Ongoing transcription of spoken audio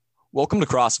Welcome to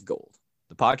Cross of Gold,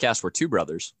 the podcast where two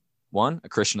brothers, one a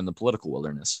Christian in the political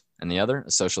wilderness, and the other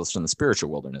a socialist in the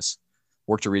spiritual wilderness,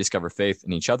 work to rediscover faith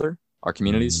in each other, our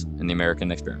communities, and the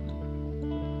American experiment.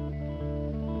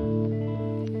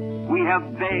 We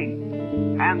have begged,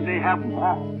 and they have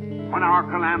walked when our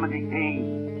calamity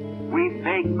came. We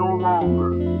beg no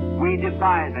longer. We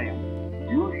defy them.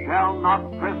 You shall not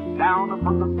press down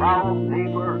upon the brow of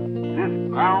labor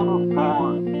this crown of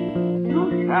thorns.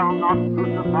 You shall not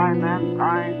crucify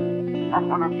mankind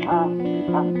upon a cross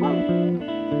of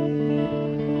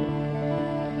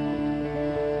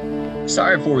gold.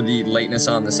 Sorry for the lateness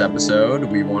on this episode.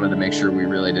 We wanted to make sure we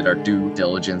really did our due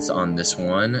diligence on this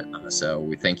one. So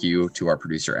we thank you to our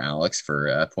producer, Alex,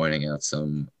 for pointing out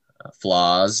some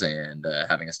flaws and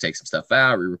having us take some stuff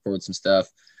out, re-record some stuff.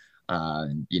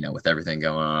 With everything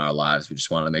going on in our lives, we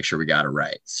just wanted to make sure we got it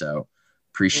right. So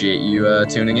appreciate you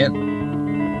tuning in.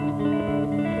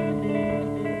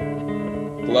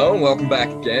 Hello and welcome back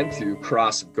again to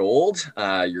Cross of Gold.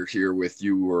 You're here with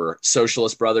your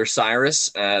socialist brother, Cyrus.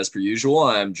 As per usual,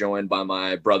 I'm joined by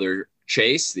my brother,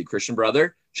 Chase, the Christian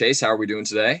brother. Chase, how are we doing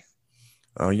today?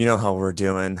 Oh, you know how we're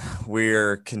doing.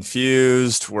 We're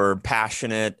confused, we're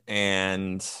passionate,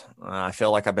 and I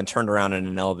feel like I've been turned around in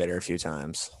an elevator a few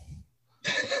times.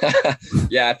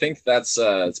 Yeah, I think that's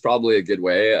it's probably a good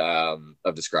way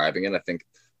of describing it. I think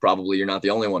probably you're not the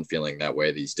only one feeling that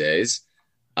way these days.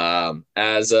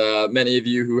 As many of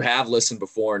you who have listened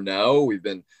before know, we've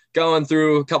been going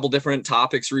through a couple different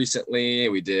topics recently.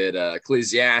 We did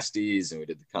Ecclesiastes and we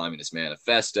did the Communist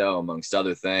Manifesto, amongst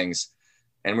other things.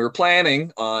 And we were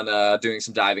planning on doing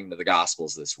some diving into the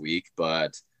Gospels this week,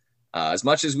 but as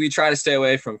much as we try to stay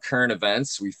away from current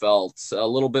events, we felt a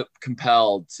little bit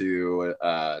compelled to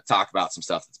talk about some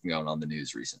stuff that's been going on in the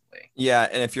news recently. Yeah,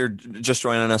 and if you're just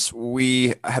joining us,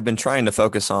 we have been trying to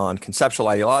focus on conceptual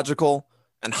ideological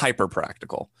and hyper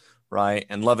practical, right?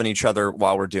 And loving each other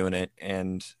while we're doing it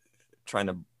and trying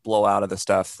to blow out of the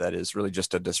stuff that is really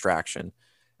just a distraction.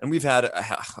 And we've had,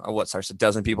 a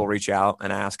dozen people reach out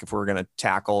and ask if we're going to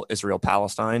tackle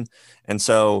Israel-Palestine. And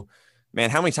so, man,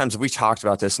 how many times have we talked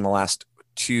about this in the last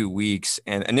 2 weeks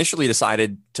and initially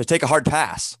decided to take a hard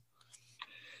pass?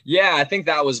 Yeah, I think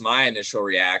that was my initial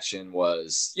reaction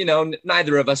was,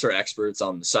 neither of us are experts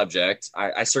on the subject.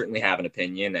 I certainly have an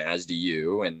opinion, as do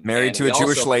you. And married to a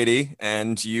Jewish lady,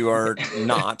 and you are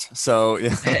not. So,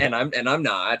 yeah. and I'm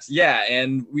not. Yeah,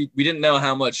 and we didn't know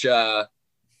how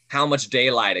much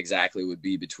daylight exactly would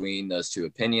be between those two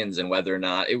opinions and whether or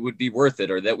not it would be worth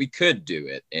it or that we could do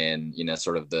it in,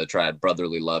 sort of the tried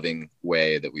brotherly loving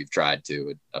way that we've tried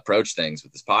to approach things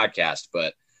with this podcast.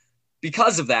 But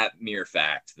because of that mere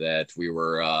fact that we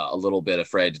were a little bit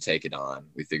afraid to take it on,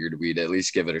 we figured we'd at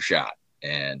least give it a shot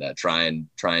and try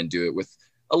and do it with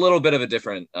a little bit of a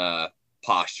different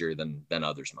posture than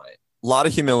others might. A lot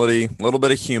of humility, a little bit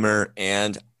of humor.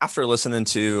 And after listening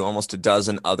to almost a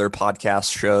dozen other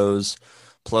podcast shows,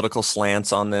 political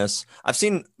slants on this, I've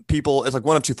seen people, it's like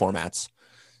one of two formats.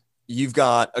 You've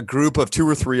got a group of 2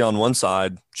 or 3 on one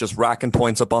side, just racking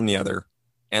points up on the other.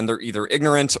 And they're either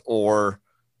ignorant or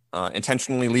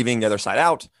intentionally leaving the other side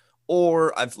out.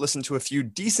 Or I've listened to a few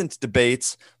decent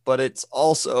debates, but it's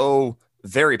also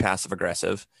very passive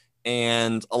aggressive.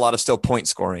 And a lot of still point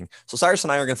scoring. So Cyrus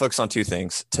and I are going to focus on 2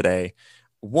 things today.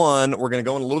 One, we're going to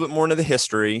go in a little bit more into the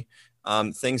history,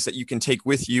 things that you can take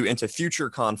with you into future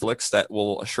conflicts that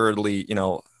will assuredly,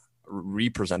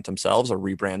 represent themselves or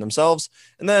rebrand themselves.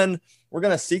 And then we're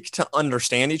going to seek to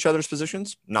understand each other's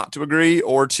positions, not to agree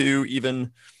or to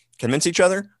even convince each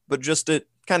other, but just to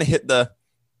kind of hit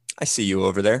I see you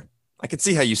over there. I can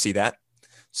see how you see that.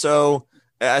 So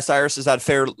Cyrus, is that a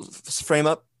fair frame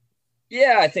up?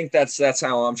 Yeah, I think that's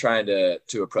how I'm trying to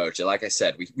approach it. Like I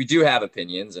said, we do have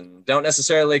opinions and don't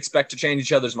necessarily expect to change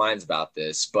each other's minds about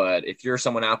this. But if you're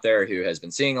someone out there who has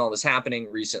been seeing all this happening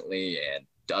recently and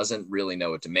doesn't really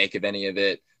know what to make of any of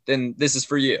it, then this is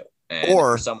for you. And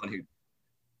or for someone who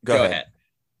go ahead.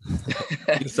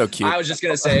 You're so cute. I was just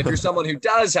going to say, if you're someone who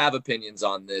does have opinions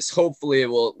on this, hopefully it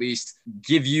will at least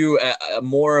give you a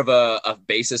more of a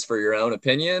basis for your own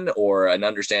opinion or an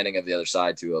understanding of the other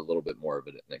side to a little bit more of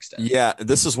an extent. Yeah,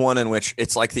 this is one in which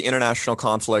it's like the international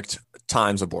conflict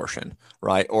times abortion,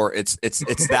 right? Or it's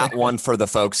that one for the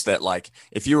folks that, like,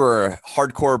 if you were a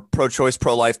hardcore pro-choice,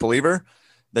 pro-life believer,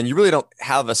 then you really don't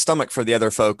have a stomach for the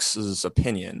other folks'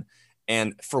 opinion.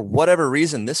 And for whatever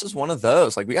reason, this is one of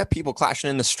those. Like, we got people clashing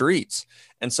in the streets.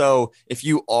 And so if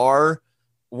you are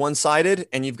one-sided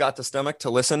and you've got the stomach to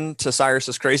listen to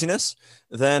Cyrus's craziness,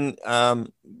 then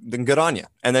good on you.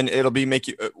 And then it'll make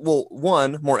you,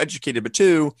 one, more educated, but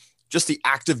 2, just the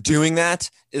act of doing that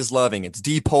is loving. It's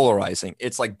depolarizing.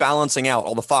 It's like balancing out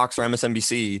all the Fox or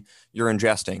MSNBC you're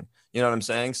ingesting. You know what I'm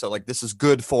saying? So like, this is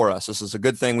good for us. This is a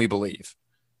good thing we believe.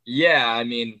 Yeah, I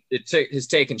mean, has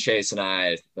taken Chase and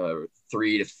I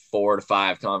 3 to 4 to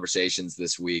 5 conversations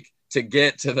this week to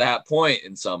get to that point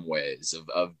in some ways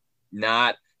of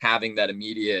not having that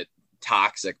immediate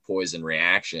toxic poison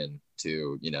reaction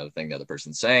to, the thing the other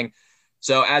person's saying.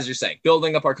 So as you're saying,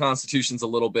 building up our constitutions a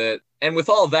little bit. And with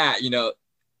all that,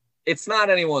 it's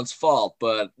not anyone's fault,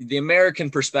 but the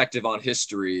American perspective on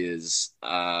history is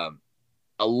a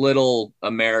little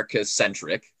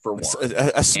America-centric, for one.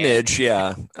 A smidge,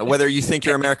 yeah. Whether you think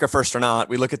you're America first or not,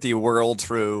 we look at the world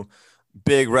through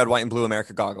big red, white, and blue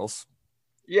America goggles.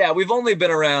 Yeah, we've only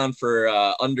been around for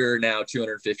under now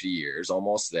 250 years,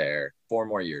 almost there. 4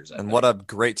 more years. And what a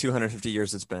great 250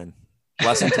 years it's been.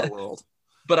 Blessing to the world.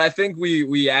 But I think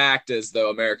we act as though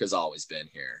America's always been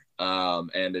here.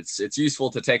 And it's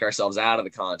useful to take ourselves out of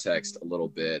the context a little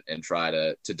bit and try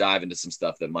to dive into some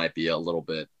stuff that might be a little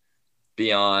bit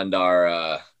beyond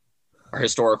our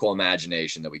historical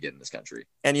imagination that we get in this country.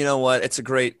 And you know what? It's a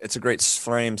great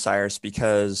frame, Cyrus,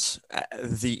 because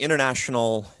the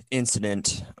international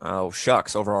incident,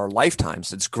 over our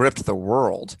lifetimes, it's gripped the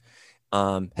world,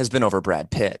 has been over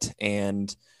Brad Pitt.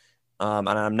 And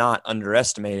I'm not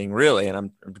underestimating, really, and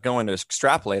I'm going to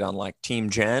extrapolate on like Team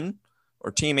Jen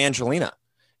or Team Angelina.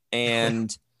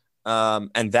 And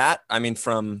that, I mean,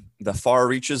 from the far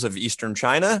reaches of Eastern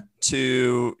China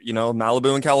to,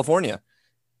 Malibu in California,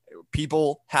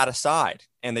 people had a side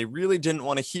and they really didn't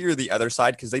want to hear the other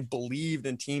side because they believed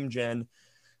in Team Jen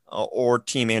or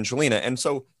Team Angelina. And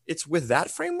so it's with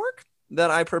that framework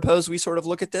that I propose we sort of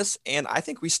look at this. And I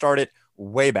think we started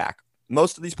way back.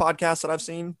 Most of these podcasts that I've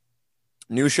seen,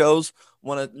 new shows,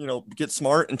 want to, get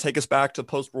smart and take us back to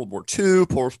post-World War II,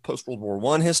 post-World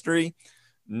War I history.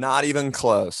 Not even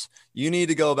close. You need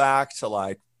to go back to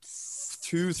like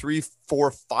 2, 3,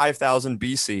 4, 5,000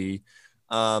 BC.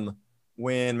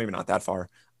 When maybe not that far,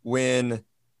 when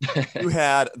you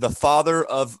had the father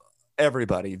of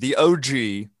everybody, the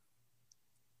OG,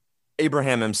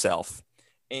 Abraham himself.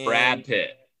 And Brad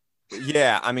Pitt.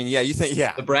 Yeah. I mean, yeah, you think,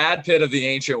 yeah. The Brad Pitt of the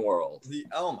ancient world.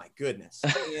 Oh my goodness.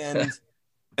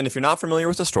 And if you're not familiar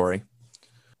with the story,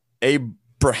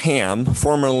 Abraham,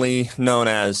 formerly known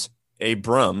as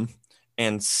Abram,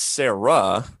 and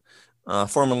Sarah,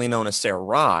 formerly known as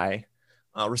Sarai,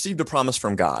 received a promise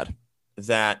from God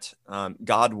that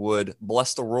God would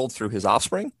bless the world through his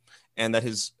offspring, and that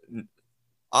his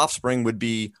offspring would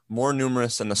be more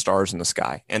numerous than the stars in the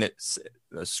sky. And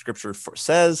the scripture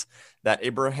says that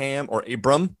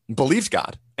Abram believed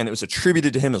God, and it was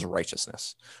attributed to him as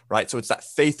righteousness, right? So it's that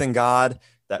faith in God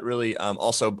that really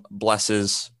also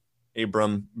blesses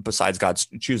Abram, besides God's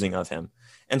choosing of him.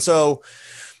 And so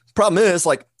the problem is,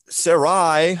 like,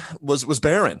 Sarai was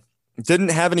barren,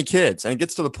 didn't have any kids. And it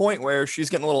gets to the point where she's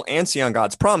getting a little antsy on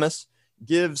God's promise,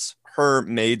 gives her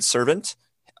maidservant,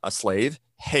 a slave,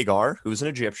 Hagar, who's an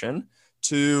Egyptian,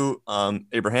 to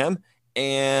Abraham,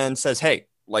 and says, hey,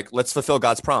 like, let's fulfill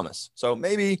God's promise. So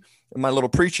maybe my little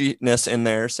preachiness in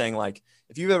there saying, like,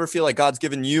 if you ever feel like God's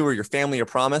given you or your family a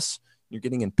promise, you're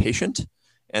getting impatient.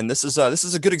 And this is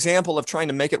a good example of trying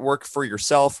to make it work for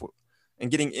yourself and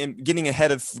getting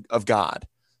ahead of God.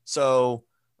 So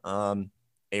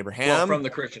Abraham, well, from the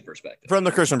Christian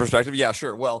perspective. Yeah,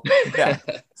 sure. Well, yeah.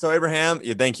 So Abraham,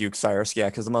 yeah, thank you, Cyrus. Yeah,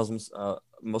 because the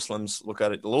Muslims look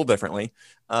at it a little differently.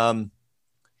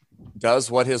 Does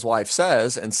what his wife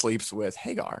says and sleeps with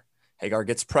Hagar. Hagar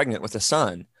gets pregnant with a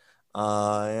son,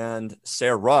 and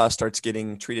Sarah starts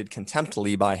getting treated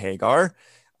contemptibly by Hagar.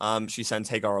 She sends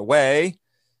Hagar away.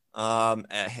 Angel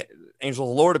of the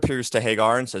Lord appears to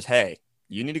Hagar and says, hey,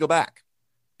 you need to go back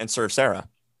and serve Sarah.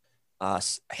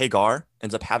 Hagar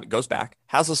goes back,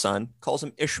 has a son, calls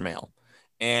him Ishmael.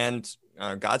 And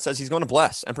God says he's going to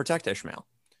bless and protect Ishmael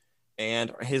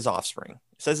and his offspring.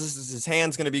 He says his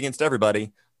hand's going to be against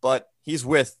everybody, but he's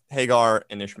with Hagar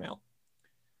and Ishmael.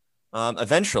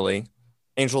 Eventually,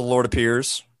 Angel of the Lord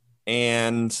appears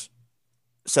and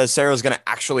says Sarah's going to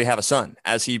actually have a son,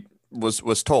 as he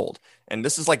was told. And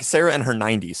this is like Sarah in her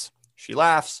 90s. She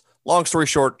laughs. Long story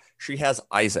short, she has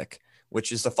Isaac,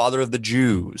 which is the father of the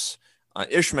Jews.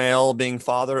 Ishmael being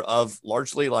father of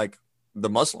largely like the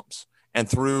Muslims, and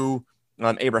through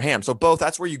Abraham. So both,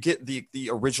 that's where you get the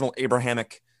original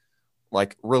Abrahamic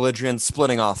like religion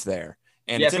splitting off there.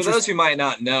 And yeah, for those who might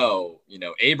not know,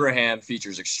 Abraham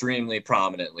features extremely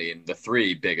prominently in the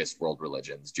 3 biggest world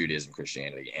religions: Judaism,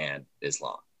 Christianity, and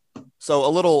Islam. So a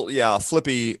little,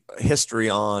 flippy history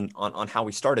on how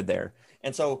we started there.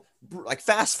 And so, like,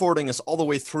 fast forwarding us all the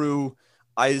way through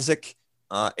Isaac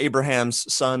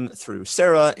Abraham's son through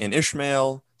Sarah and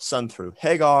Ishmael, son through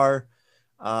Hagar,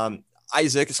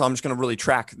 Isaac. So I'm just going to really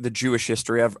track the Jewish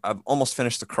history. I've almost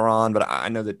finished the Quran, but I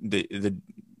know that the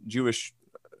Jewish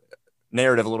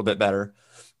narrative a little bit better.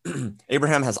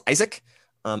 Abraham has Isaac.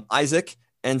 Isaac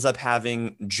ends up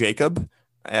having Jacob,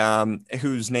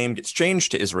 whose name gets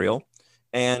changed to Israel.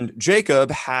 And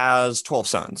Jacob has 12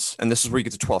 sons. And this is where you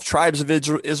get the 12 tribes of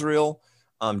Israel.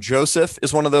 Joseph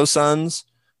is one of those sons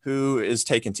who is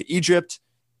taken to Egypt,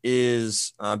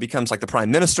 becomes like the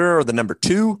prime minister or the number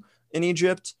 2 in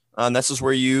Egypt. This is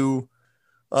where you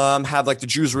have like the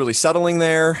Jews really settling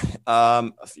there.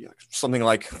 Something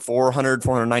like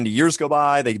 490 years go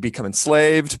by. They become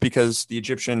enslaved because the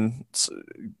Egyptians,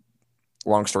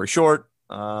 long story short,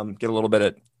 get a little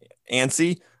bit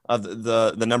antsy of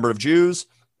the number of Jews.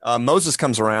 Moses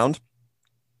comes around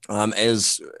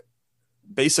as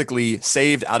basically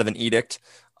saved out of an edict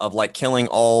of like killing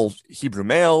all Hebrew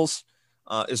males,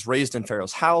 is raised in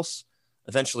Pharaoh's house,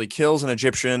 eventually kills an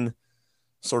Egyptian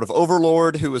sort of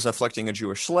overlord who was afflicting a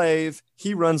Jewish slave.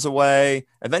 He runs away,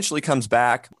 eventually comes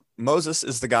back. Moses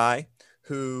is the guy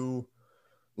who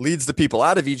leads the people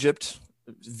out of Egypt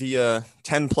via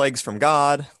 10 plagues from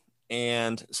God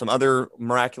and some other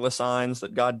miraculous signs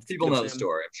that God People gives know the him.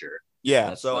 story, I'm sure. Yeah.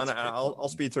 That's I'll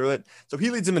speed through it. So he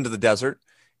leads them into the desert,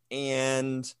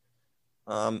 and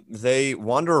they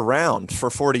wander around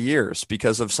for 40 years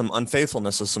because of some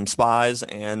unfaithfulness of some spies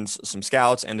and some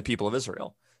scouts and the people of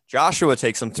Israel. Joshua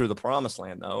takes them through the promised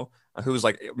land, though, who's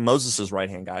like Moses'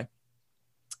 right-hand guy.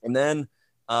 And then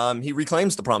he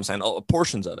reclaims the promised land,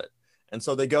 portions of it. And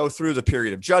so they go through the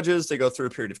period of judges. They go through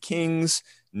a period of kings,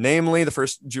 namely the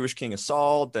first Jewish king is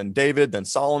Saul, then David, then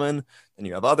Solomon, then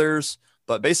you have others.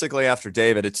 But basically after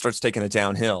David, it starts taking it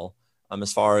downhill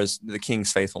as far as the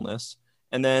king's faithfulness.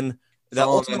 And then that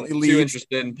ultimately leads... too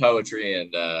interested in poetry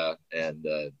and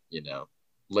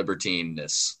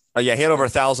libertineness. He had over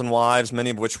 1,000 wives, many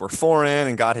of which were foreign,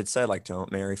 and God had said, like,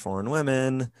 don't marry foreign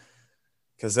women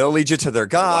because they'll lead you to their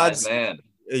gods. Wise man.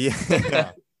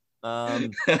 Yeah.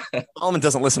 Solomon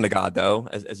doesn't listen to God, though,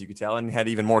 as you could tell, and had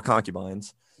even more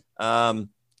concubines.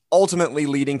 Ultimately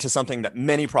leading to something that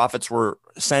many prophets were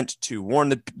sent to warn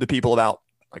the people about,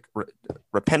 like,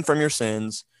 repent from your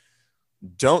sins.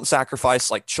 Don't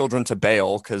sacrifice like children to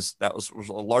Baal, because that was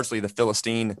largely the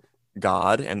Philistine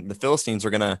god, and the Philistines are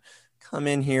going to come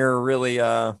in here really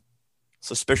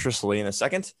suspiciously in a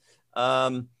second.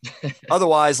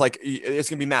 Otherwise, like, it's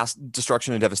going to be mass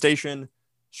destruction and devastation.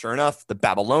 Sure enough, the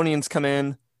Babylonians come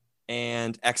in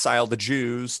and exile the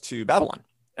Jews to Babylon.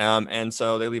 And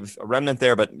so they leave a remnant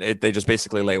there, but they just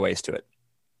basically lay waste to it.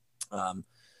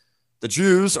 The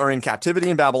Jews are in captivity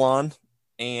in Babylon,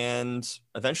 and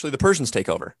eventually the Persians take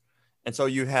over. And so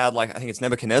you had, like, I think it's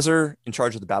Nebuchadnezzar in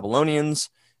charge of the Babylonians.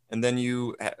 And then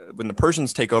when the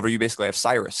Persians take over, you basically have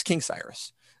Cyrus, King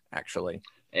Cyrus, actually.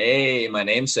 Hey, my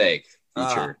namesake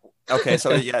feature. Okay,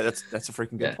 so yeah, that's a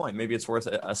freaking good point. Maybe it's worth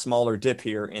a smaller dip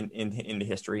here into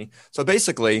history. So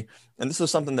basically, and this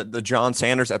is something that the John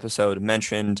Sanders episode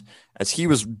mentioned as he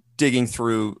was digging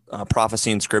through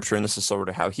prophecy in Scripture, and this is sort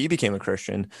of how he became a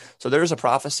Christian. So there's a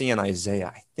prophecy in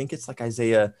Isaiah. I think it's like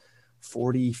Isaiah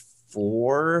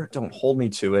 44. Don't hold me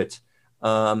to it.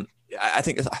 I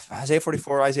think it's Isaiah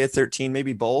 44, Isaiah 13,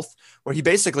 maybe both, where he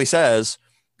basically says,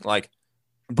 like,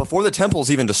 before the temple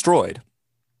is even destroyed,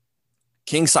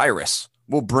 King Cyrus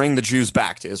will bring the Jews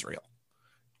back to Israel.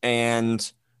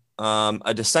 And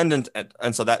a descendant,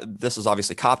 and so that this is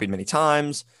obviously copied many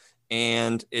times,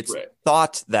 and it's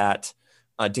thought that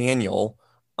Daniel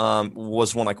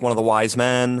was one of the wise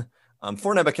men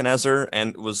for Nebuchadnezzar,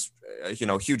 and was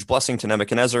huge blessing to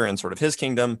Nebuchadnezzar, and sort of his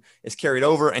kingdom is carried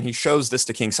over, and he shows this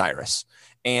to King Cyrus.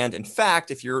 And in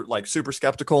fact, if you're like super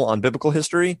skeptical on biblical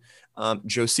history,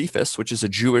 Josephus, which is a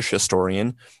Jewish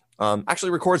historian,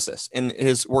 actually records this in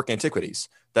his work Antiquities,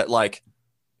 that like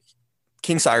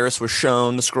King Cyrus was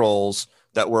shown the scrolls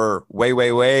that were way,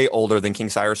 way, way older than King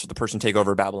Cyrus was the person take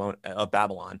over Babylon.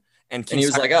 And he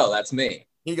was like, "Oh, that's me."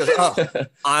 He goes, "Oh,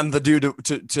 I'm the dude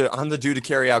I'm the dude to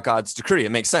carry out God's decree.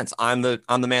 It makes sense. I'm the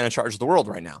man in charge of the world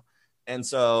right now." And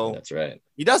so that's right.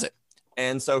 He does it.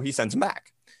 And so he sends him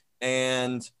back.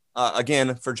 And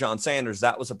again, for John Sanders,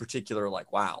 that was a particular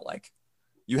like, wow, like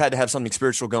you had to have something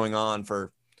spiritual going on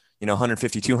for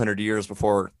 150, 200 years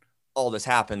before all this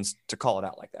happens to call it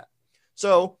out like that.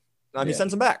 So he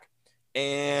sends them back,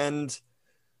 and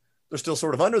they're still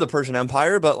sort of under the Persian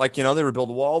Empire, but they rebuild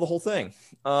a wall, the whole thing.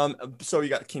 So you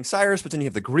got King Cyrus, but then you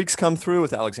have the Greeks come through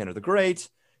with Alexander the Great.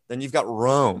 Then you've got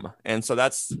Rome. And so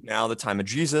that's now the time of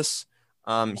Jesus.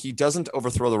 He doesn't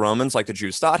overthrow the Romans like the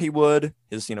Jews thought he would.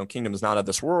 His, kingdom is not of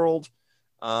this world.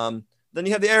 Then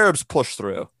you have the Arabs push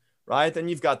through, right? Then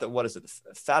you've got the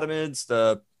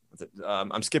Fatimids,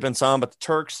 I'm skipping some, but the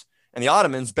Turks and the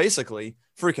Ottomans basically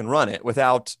freaking run it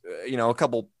without a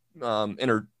couple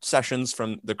intercessions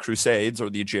from the Crusades or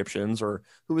the Egyptians, or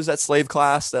who was that slave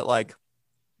class that like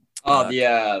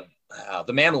the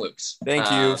Mamelukes. Thank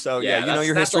you. So your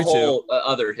that's history a whole too.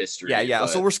 Other history. Yeah. But...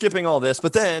 So we're skipping all this,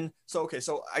 but then so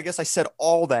I guess I said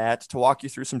all that to walk you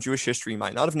through some Jewish history you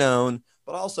might not have known,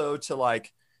 but also to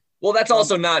like. Well, that's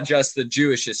also not just the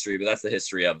Jewish history, but that's the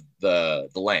history of the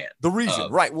land, the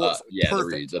region, right? Well,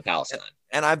 the Palestine.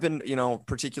 And I've been,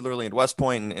 particularly at West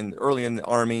Point and early in the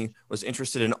Army, was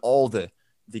interested in all the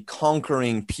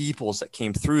conquering peoples that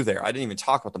came through there. I didn't even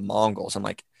talk about the Mongols and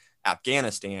like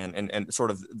Afghanistan and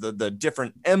sort of the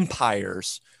different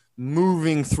empires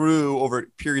moving through over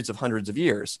periods of hundreds of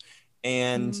years.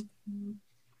 And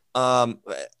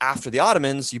after the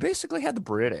Ottomans, you basically had the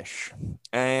British.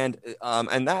 And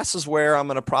this is where I'm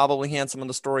going to probably hand some of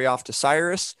the story off to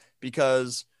Cyrus,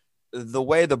 because the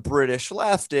way the British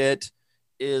left it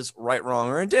is right, wrong,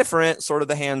 or indifferent, sort of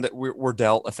the hand that we're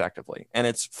dealt effectively. And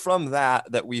it's from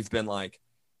that we've been like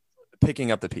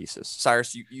picking up the pieces.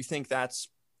 Cyrus, you think that's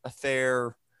a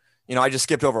fair, I just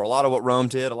skipped over a lot of what Rome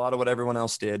did, a lot of what everyone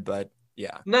else did, but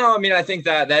yeah. No, I mean, I think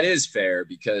that is fair,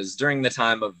 because during the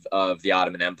time of the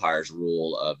Ottoman Empire's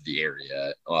rule of the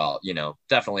area, well,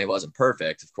 definitely it wasn't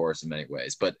perfect, of course, in many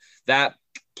ways, but that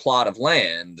plot of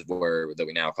land that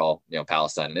we now call,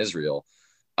 Palestine and Israel,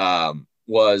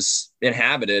 was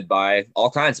inhabited by all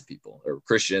kinds of people. There were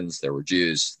Christians, there were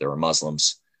Jews, there were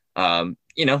Muslims,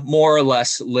 more or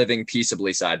less living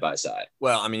peaceably side by side.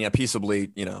 Well, I mean, yeah,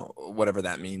 peaceably, whatever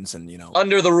that means. And,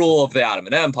 under the rule of the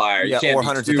Ottoman Empire, you can't or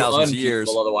hundreds of thousands of years.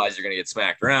 Otherwise you're going to get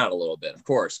smacked around a little bit, of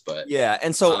course. But yeah.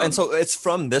 And so it's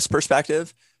from this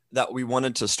perspective that we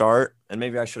wanted to start. And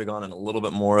maybe I should have gone in a little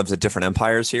bit more of the different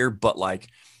empires here, but like,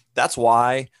 that's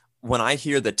why when I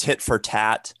hear the tit for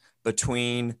tat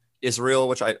between Israel,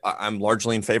 which I'm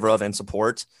largely in favor of and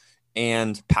support,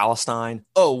 and Palestine,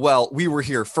 oh, well, we were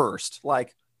here first.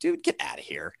 Like, dude, get out of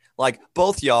here. Like,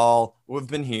 both y'all have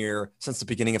been here since the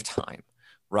beginning of time,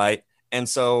 right? And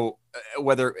so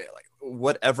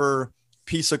whatever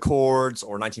peace accords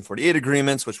or 1948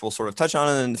 agreements, which we'll sort of touch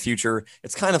on in the future,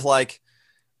 it's kind of like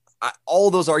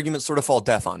all those arguments sort of fall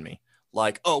deaf on me.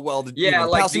 Like, oh, well, the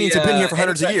Palestinians have been here for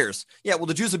hundreds of years. Yeah, well,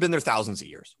 the Jews have been there thousands of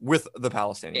years with the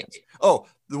Palestinians. Oh,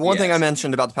 the one thing I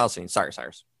mentioned about the Palestinians, sorry,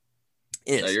 Cyrus,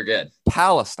 is you're good.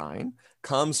 Palestine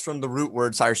comes from the root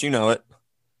word, Cyrus, you know it.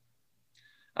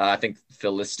 I think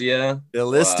Philistia.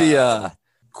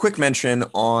 Quick mention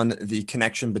on the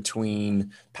connection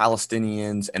between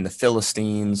Palestinians and the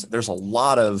Philistines. There's a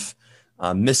lot of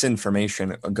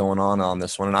misinformation going on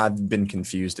this one, and I've been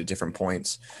confused at different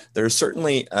points. There's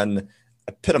certainly an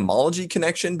epistemology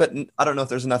connection, but I don't know if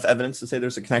there's enough evidence to say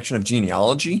there's a connection of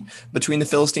genealogy between the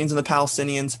Philistines and the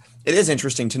Palestinians. It is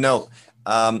interesting to note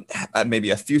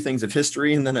maybe a few things of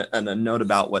history, and then a note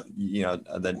about what the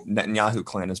Netanyahu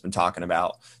clan has been talking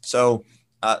about. So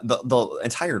the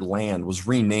entire land was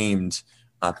renamed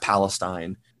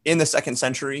Palestine in the 2nd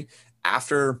century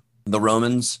after the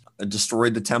Romans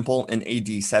destroyed the temple in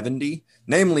AD 70,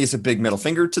 namely as a big middle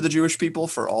finger to the Jewish people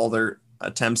for all their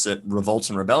attempts at revolts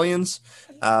and rebellions.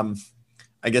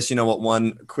 I guess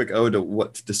one quick ode to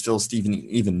what does Philistine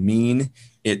even mean?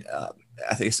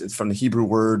 I think it's from the Hebrew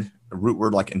root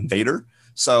word like invader.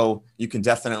 So you can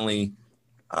definitely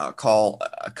call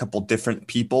a couple different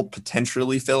people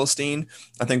potentially Philistine.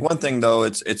 I think one thing though,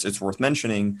 it's worth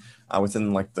mentioning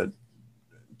within like the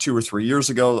 2 or 3 years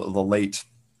ago, the late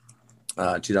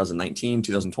 2019,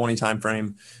 2020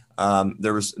 timeframe,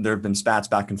 there have been spats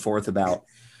back and forth about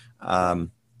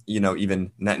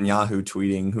even Netanyahu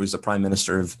tweeting, who's the prime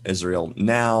minister of Israel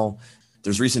now.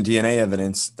 There's recent DNA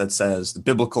evidence that says the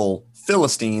biblical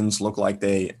Philistines look like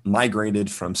they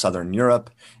migrated from Southern Europe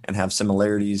and have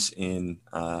similarities in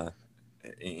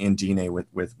DNA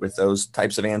with those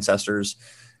types of ancestors,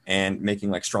 and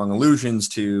making like strong allusions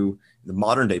to the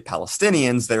modern day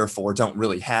Palestinians, therefore don't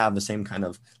really have the same kind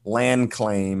of land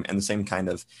claim and the same kind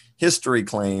of history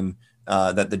claim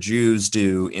that the Jews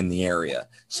do in the area.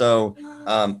 So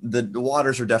the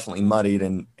waters are definitely muddied,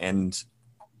 and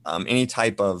any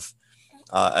type of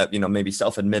maybe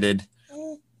self-admitted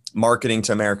marketing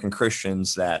to American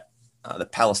Christians that the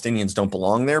Palestinians don't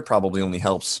belong there probably only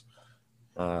helps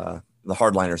the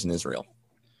hardliners in Israel.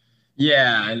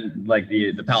 Yeah, and like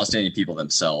the Palestinian people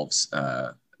themselves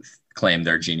claim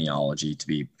their genealogy to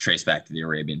be traced back to the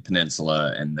Arabian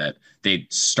Peninsula, and that they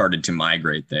started to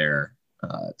migrate there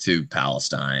to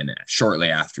Palestine shortly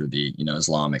after the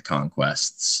Islamic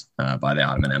conquests by the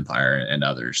Ottoman Empire and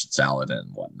others, Saladin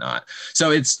and whatnot.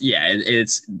 So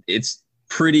it's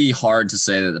pretty hard to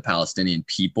say that the Palestinian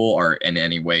people are in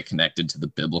any way connected to the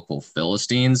biblical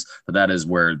Philistines, but that is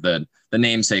where the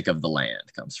namesake of the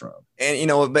land comes from. And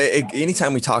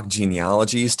anytime we talk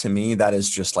genealogies, to me that is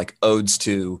just like odes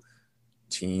to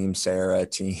Team Sarah,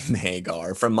 Team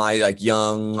Hagar. From my like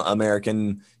young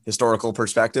American historical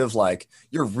perspective, like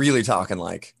you're really talking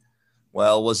like,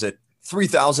 well, was it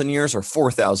 3,000 years or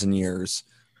 4,000 years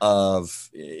of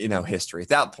history? At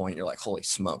that point, you're like, holy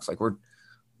smokes! Like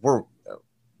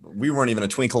we weren't even a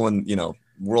twinkle in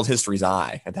world history's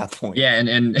eye at that point. Yeah,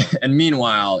 and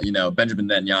meanwhile, Benjamin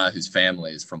Netanyahu's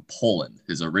family is from Poland.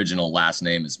 His original last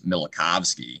name is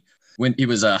Milikowski. When he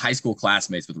was high school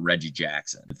classmates with Reggie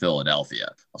Jackson in Philadelphia.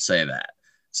 I'll say that.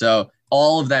 So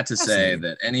all of that to say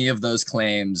that any of those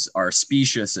claims are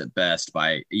specious at best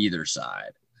by either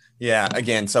side. Yeah,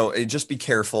 again, so just be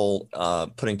careful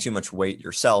putting too much weight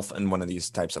yourself in one of these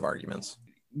types of arguments.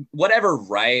 Whatever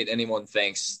right anyone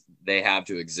thinks they have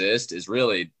to exist is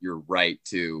really your right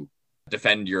to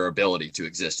defend your ability to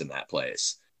exist in that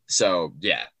place. So,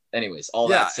 yeah. Anyways, all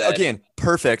that said, again,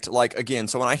 perfect. Like, again,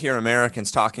 so when I hear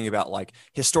Americans talking about like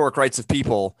historic rights of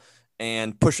people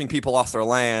and pushing people off their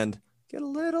land, get a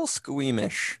little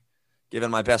squeamish, given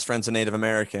my best friend's a Native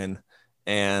American.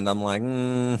 And I'm like,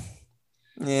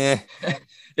 yeah.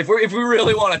 If we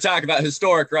really want to talk about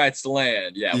historic rights to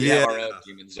land, we have our own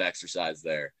demons to exercise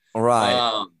there. All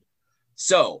right.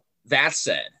 So that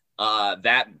said,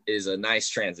 that is a nice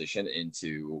transition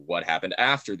into what happened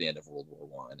after the end of World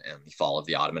War I and the fall of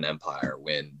the Ottoman Empire,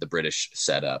 when the British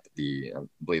set up I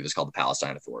believe it's called the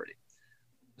Palestine Authority.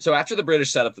 So after the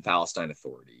British set up the Palestine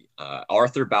Authority,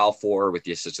 Arthur Balfour, with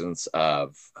the assistance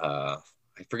of, I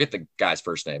forget the guy's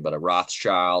first name, but a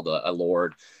Rothschild, a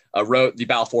lord, wrote the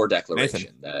Balfour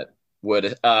Declaration that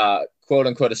would, quote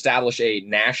unquote, establish a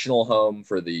national home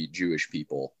for the Jewish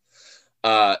people.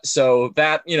 So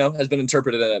that, has been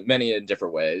interpreted in many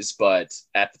different ways. But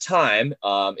at the time,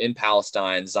 in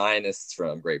Palestine, Zionists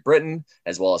from Great Britain,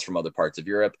 as well as from other parts of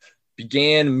Europe,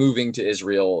 began moving to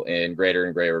Israel in greater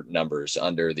and greater numbers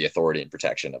under the authority and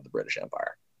protection of the British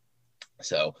Empire.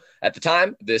 So at the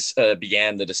time, this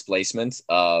began the displacement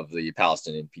of the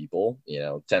Palestinian people.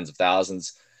 Tens of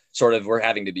thousands sort of were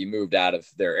having to be moved out of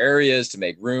their areas to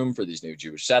make room for these new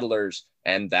Jewish settlers.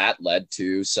 And that led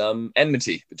to some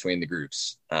enmity between the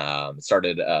groups. It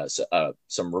started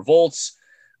some revolts,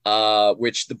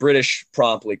 which the British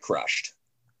promptly crushed.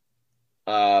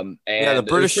 And the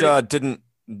British didn't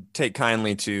take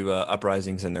kindly to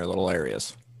uprisings in their little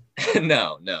areas.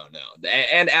 No.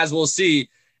 And as we'll see,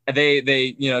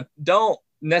 they don't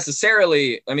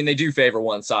necessarily, they do favor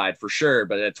one side for sure,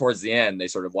 but towards the end, they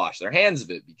sort of wash their hands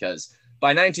of it, because by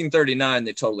 1939,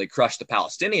 they totally crushed the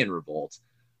Palestinian revolt.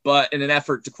 But in an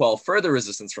effort to quell further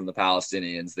resistance from the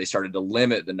Palestinians, they started to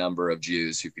limit the number of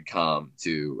Jews who could come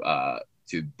to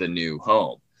the new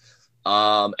home.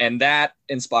 And that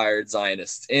inspired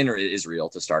Zionists in Israel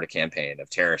to start a campaign of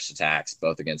terrorist attacks,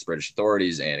 both against British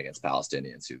authorities and against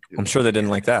Palestinians. Who I'm sure they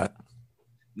didn't like that.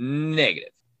 Negative.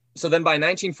 So then by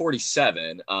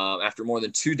 1947, after more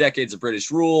than 2 decades of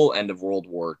British rule, end of World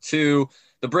War II,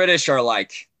 the British are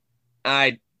like,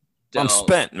 I'm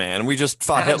spent, man. We just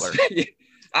fought Hitler.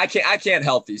 I can't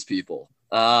help these people,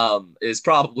 is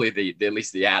probably at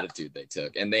least the attitude they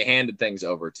took. And they handed things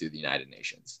over to the United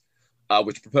Nations,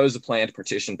 which proposed a plan to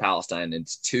partition Palestine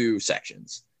into 2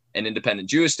 sections, an independent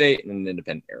Jewish state and an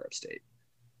independent Arab state.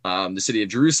 The city of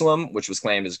Jerusalem, which was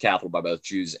claimed as a capital by both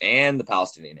Jews and the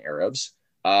Palestinian Arabs,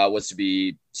 was to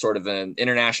be sort of an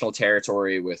international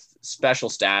territory with special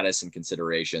status and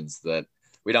considerations that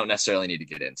we don't necessarily need to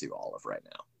get into all of right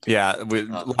now. Yeah,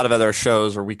 a lot of other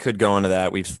shows where we could go into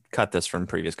that. We've cut this from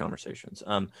previous conversations.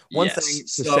 One thing to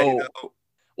say, though,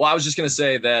 well, I was just going to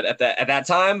say that at that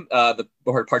time, the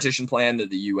partition plan that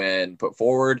the UN put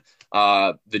forward,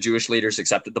 the Jewish leaders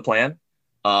accepted the plan,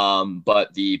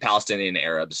 but the Palestinian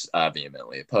Arabs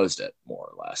vehemently opposed it,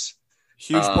 more or less.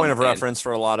 Huge point of reference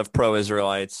for a lot of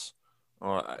pro-Israelites.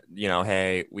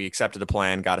 Hey, we accepted the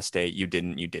plan, got a state. You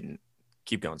didn't.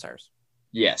 Keep going, Cyrus.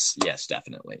 Yes,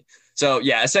 definitely. So,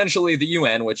 yeah, essentially the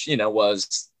UN, which,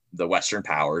 was the Western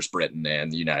powers, Britain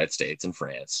and the United States and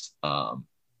France.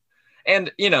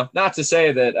 And, not to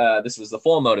say that this was the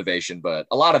full motivation, but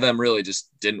a lot of them really just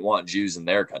didn't want Jews in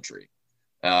their country.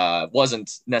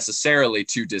 Wasn't necessarily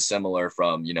too dissimilar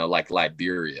from, like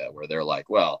Liberia, where they're like,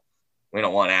 well, we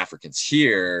don't want Africans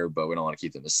here, but we don't want to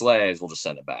keep them as slaves. We'll just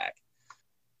send them back.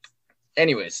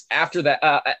 Anyways, after that,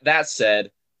 that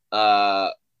said,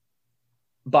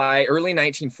 By early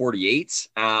 1948,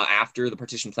 after the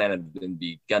partition plan had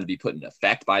begun to be put in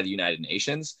effect by the United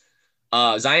Nations,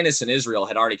 Zionists in Israel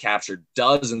had already captured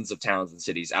dozens of towns and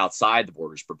cities outside the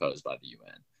borders proposed by the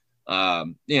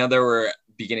UN. There were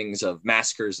beginnings of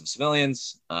massacres of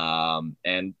civilians,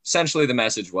 and essentially the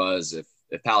message was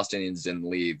if Palestinians didn't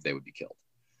leave, they would be killed.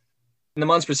 In the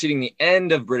months preceding the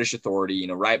end of British authority,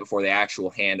 right before the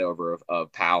actual handover of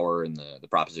power and the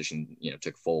proposition,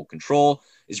 took full control,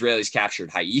 Israelis captured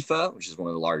Haifa, which is one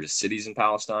of the largest cities in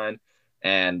Palestine,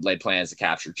 and laid plans to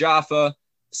capture Jaffa,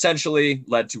 essentially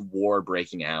led to war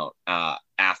breaking out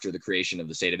after the creation of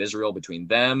the State of Israel between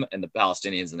them and the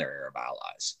Palestinians and their Arab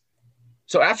allies.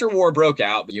 So after war broke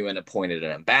out, the UN appointed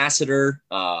an ambassador,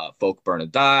 Folk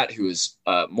Bernadotte, who was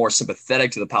more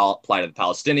sympathetic to the plight of the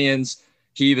Palestinians.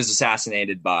 He was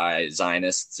assassinated by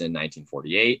Zionists in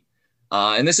 1948.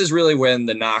 And this is really when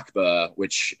the Nakba,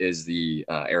 which is the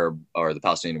Arab or the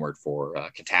Palestinian word for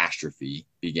catastrophe,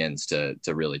 begins to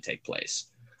really take place.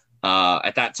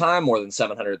 At that time, more than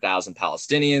 700,000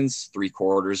 Palestinians,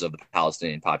 3/4 of the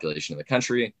Palestinian population of the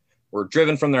country, were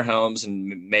driven from their homes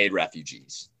and made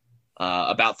refugees.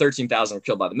 About 13,000 were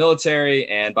killed by the military.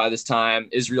 And by this time,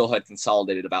 Israel had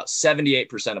consolidated about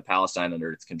 78% of Palestine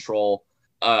under its control.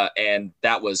 And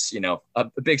that was, a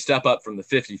big step up from the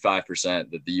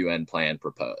 55% that the UN plan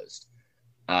proposed.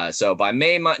 So by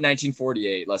May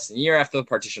 1948, less than a year after the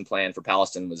partition plan for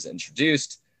Palestine was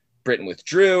introduced, Britain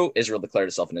withdrew. Israel declared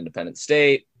itself an independent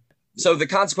state. So the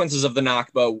consequences of the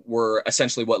Nakba were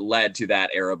essentially what led to that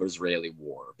Arab-Israeli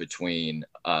war between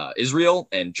Israel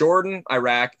and Jordan,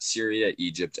 Iraq, Syria,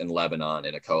 Egypt, and Lebanon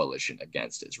in a coalition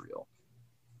against Israel.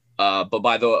 But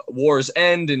by the war's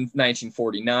end in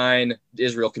 1949,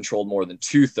 Israel controlled more than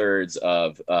 2/3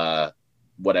 of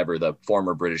whatever the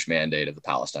former British mandate of the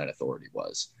Palestine Authority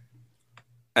was.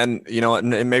 And,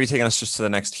 and maybe taking us just to the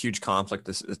next huge conflict,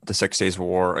 the 6 Days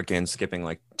War, again, skipping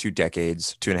like 2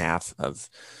 decades, 2.5 of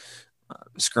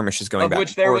skirmishes going back. Of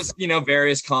which there was,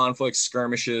 various conflicts,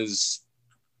 skirmishes,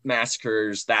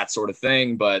 massacres, that sort of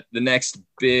thing. But the next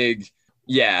big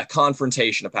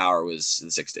confrontation of power was the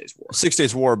 6 Days War. 6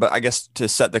 Days War, but I guess to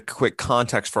set the quick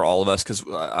context for all of us, because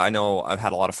I know I've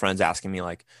had a lot of friends asking me,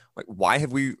 like, why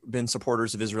have we been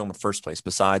supporters of Israel in the first place,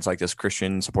 besides like this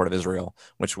Christian support of Israel,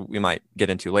 which we might get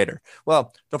into later?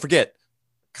 Well, don't forget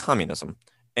communism.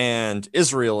 And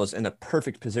Israel is in a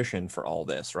perfect position for all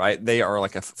this, right? They are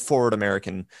like a forward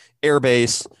American air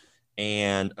base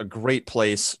and a great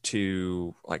place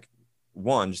to, like,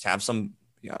 just have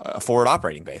a forward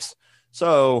operating base.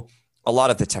 So a lot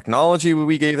of the technology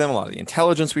we gave them, a lot of the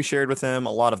intelligence we shared with them,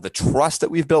 a lot of the trust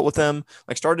that we've built with them,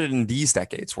 like, started in these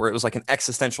decades where it was like an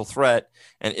existential threat,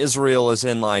 and Israel is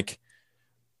in like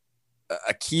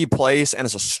a key place and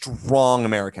is a strong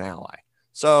American ally.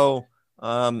 So,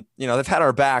 they've had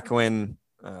our back when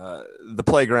the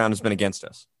playground has been against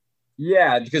us.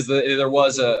 Yeah, because there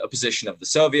was a position of the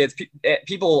Soviets.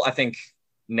 People, I think,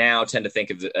 now tend to think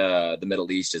of the Middle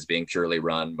East as being purely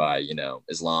run by,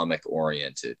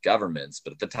 Islamic-oriented governments.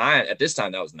 But at this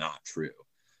time, that was not true.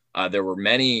 There were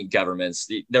many governments.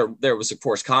 There was, of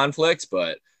course, conflict,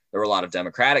 but there were a lot of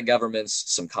democratic governments,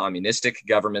 some communistic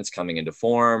governments coming into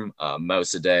form.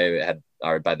 Mossadegh had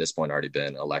by this point already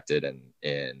been elected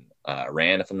in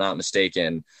Iran, if I'm not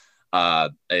mistaken.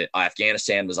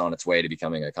 Afghanistan was on its way to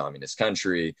becoming a communist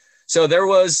country. So there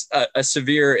was a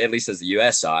severe, at least as the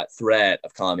U.S. saw it, threat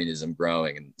of communism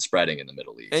growing and spreading in the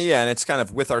Middle East. And it's kind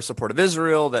of with our support of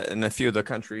Israel that in a few of the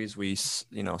countries we,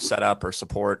 set up or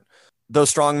support,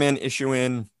 those strongmen issue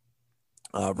in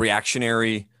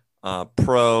reactionary,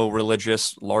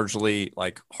 pro-religious, largely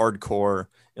like hardcore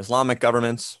Islamic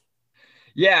governments.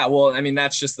 Yeah, well, I mean,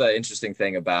 that's just the interesting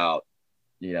thing about,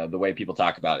 the way people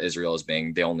talk about Israel as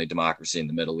being the only democracy in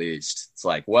the Middle East. It's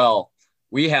like, well,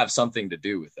 we have something to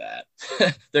do with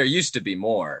that. There used to be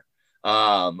more.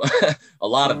 A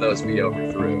lot of those we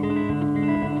overthrew.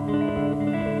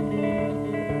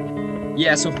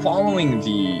 Yeah, so following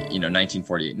the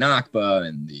 1948 Nakba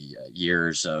and the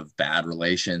years of bad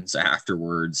relations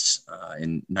afterwards,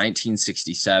 in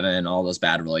 1967, all those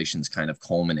bad relations kind of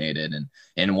culminated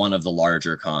in one of the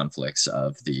larger conflicts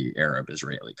of the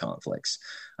Arab-Israeli conflicts.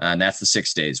 And that's the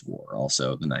 6 Days War, also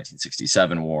the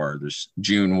 1967 war. There's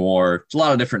June War. There's a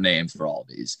lot of different names for all of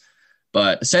these.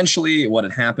 But essentially what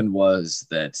had happened was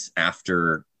that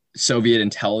after Soviet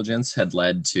intelligence had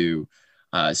led to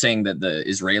saying that the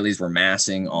Israelis were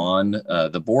massing on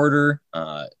the border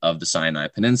of the Sinai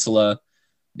Peninsula,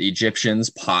 the Egyptians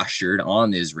postured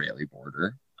on the Israeli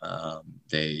border.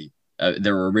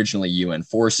 There were originally UN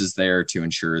forces there to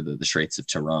ensure that the Straits of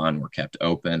Tiran were kept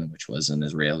open, which was an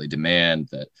Israeli demand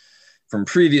that from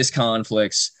previous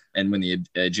conflicts. And when the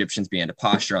Egyptians began to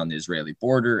posture on the Israeli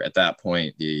border, at that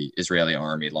point, the Israeli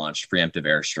army launched preemptive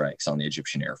airstrikes on the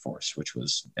Egyptian Air Force, which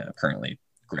was currently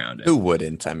grounded. Who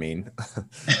wouldn't? I mean,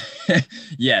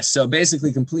 yes. So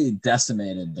basically completely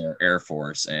decimated their Air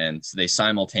Force, and they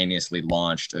simultaneously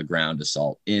launched a ground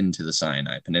assault into the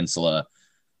Sinai Peninsula.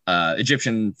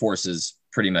 Egyptian forces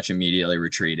pretty much immediately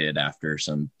retreated after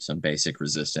some basic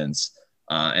resistance.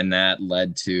 And that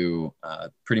led to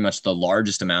pretty much the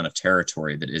largest amount of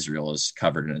territory that Israel has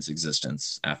covered in its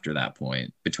existence after that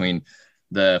point. Between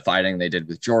the fighting they did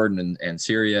with Jordan and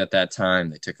Syria at that time,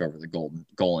 they took over the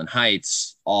Golan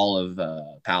Heights, all of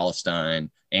Palestine,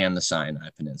 and the Sinai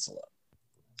Peninsula.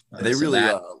 They really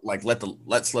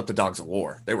let slip the dogs of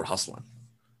war. They were hustling.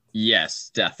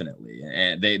 Yes, definitely.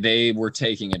 And they were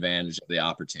taking advantage of the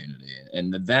opportunity.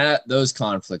 And those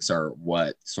conflicts are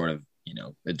what sort of,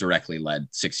 it directly led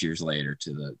 6 years later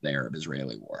to the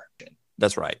Arab-Israeli war.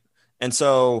 That's right. And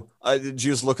so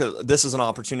Jews look at this as an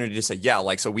opportunity to say,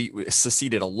 so we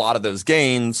seceded a lot of those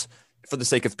gains for the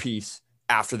sake of peace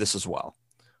after this as well,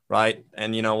 right?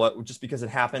 And you know what? Just because it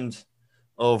happened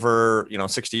over,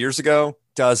 60 years ago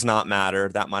does not matter.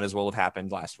 That might as well have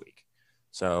happened last week.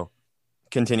 So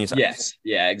continues. Yes.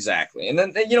 Yeah, exactly. And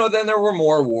then, then there were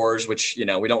more wars, which, we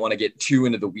don't want to get too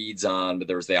into the weeds on, but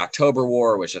there was the October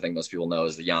War, which I think most people know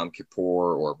as the Yom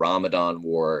Kippur or Ramadan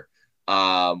War,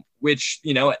 which,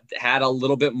 had a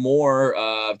little bit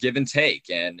more give and take,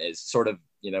 and is sort of,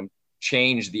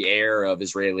 changed the air of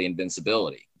Israeli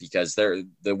invincibility, because the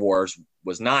wars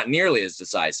was not nearly as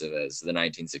decisive as the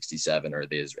 1967 or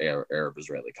the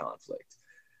Arab-Israeli conflict.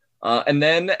 And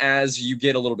then as you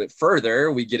get a little bit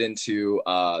further, we get into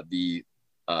the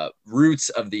roots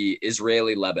of the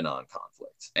Israeli-Lebanon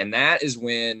conflict. And that is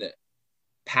when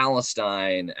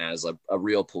Palestine as a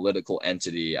real political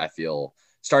entity, I feel,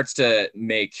 starts to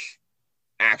make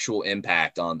actual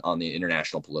impact on the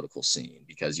international political scene,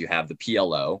 because you have the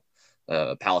PLO,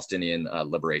 Palestinian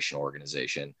Liberation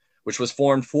Organization, which was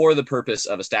formed for the purpose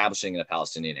of establishing a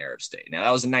Palestinian Arab state. Now, that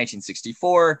was in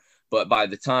 1964. But by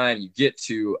the time you get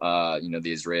to,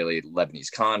 the Israeli-Lebanese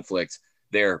conflict,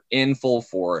 they're in full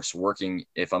force working,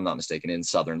 if I'm not mistaken, in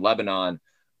southern Lebanon.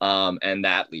 And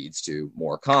that leads to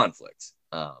more conflict.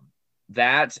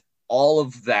 All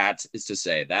of that is to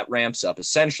say that ramps up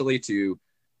essentially to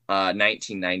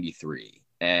 1993.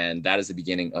 And that is the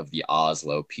beginning of the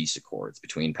Oslo peace accords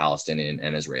between Palestinian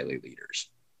and Israeli leaders.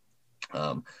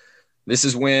 This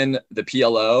is when the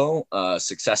PLO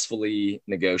successfully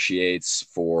negotiates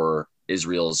for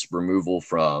Israel's removal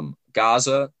from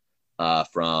Gaza,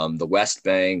 from the West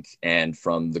Bank, and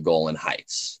from the Golan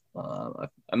Heights.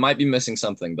 I might be missing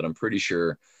something, but I'm pretty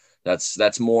sure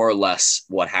that's more or less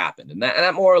what happened. And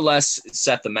that more or less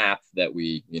set the map that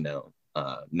we, know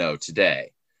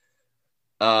today.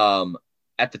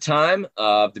 At the time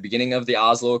of the beginning of the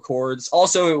Oslo Accords,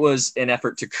 also it was an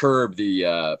effort to curb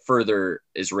the further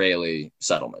Israeli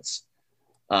settlements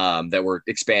that were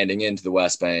expanding into the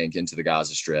West Bank, into the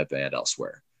Gaza Strip, and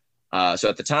elsewhere. So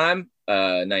at the time,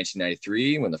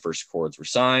 1993, when the first accords were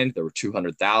signed, there were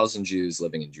 200,000 Jews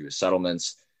living in Jewish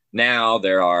settlements. Now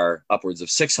there are upwards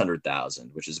of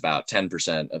 600,000, which is about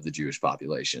 10% of the Jewish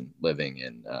population living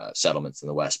in settlements in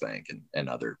the West Bank and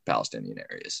other Palestinian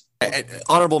areas.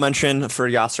 Honorable mention for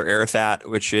Yasser Arafat,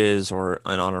 or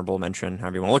an honorable mention,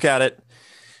 however you want to look at it,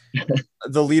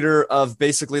 the leader of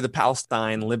basically the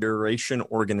Palestine Liberation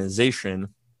Organization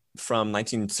from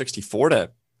 1964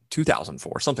 to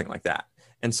 2004, something like that.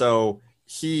 And so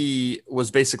he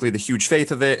was basically the huge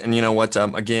faith of it. And you know what?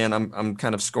 Again, I'm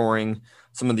kind of scoring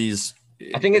some of these.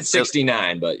 I think it's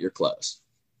 69, but you're close.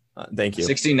 Thank you.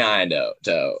 69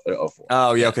 to 04.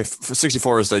 Oh, yeah. Okay.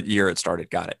 64 is the year it started.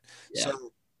 Got it. Yeah.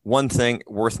 So one thing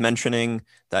worth mentioning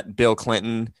that Bill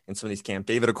Clinton and some of these Camp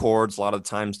David Accords, a lot of the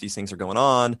times these things are going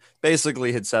on,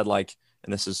 basically had said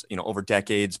and this is, over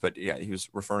decades, but yeah, he was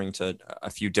referring to a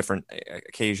few different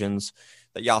occasions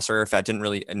that Yasser Arafat didn't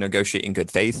really negotiate in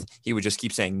good faith. He would just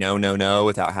keep saying no, no, no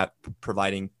without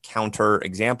providing counter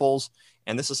examples.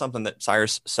 And this is something that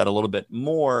Cyrus said a little bit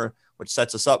more, which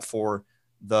sets us up for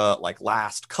the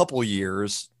last couple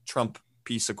years, Trump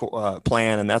peace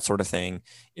plan and that sort of thing,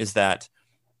 is that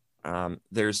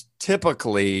there's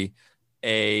typically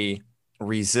a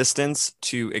resistance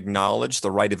to acknowledge the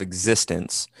right of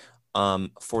existence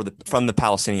from the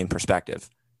Palestinian perspective.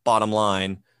 Bottom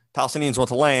line, Palestinians want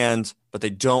the land, but they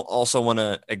don't also want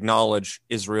to acknowledge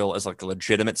Israel as a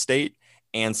legitimate state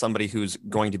and somebody who's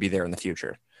going to be there in the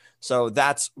future. So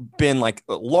that's been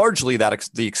largely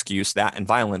the excuse, that and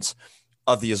violence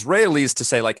of the Israelis to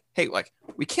say hey,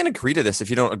 we can't agree to this if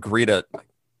you don't agree to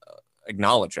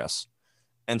acknowledge us.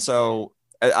 And so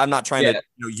I'm not trying to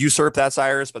usurp that,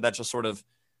 Cyrus, but that just sort of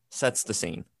sets the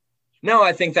scene. No,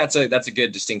 I think that's a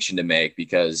good distinction to make,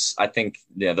 because I think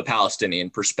the Palestinian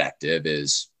perspective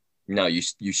is, no,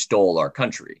 you stole our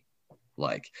country.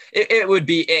 Like it would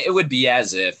be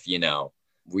as if,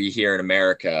 we here in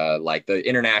America, like the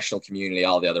international community,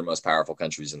 all the other most powerful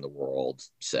countries in the world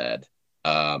said,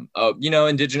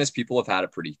 indigenous people have had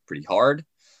it pretty hard.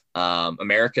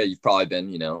 America, you've probably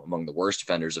been, among the worst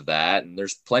offenders of that. And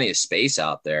there's plenty of space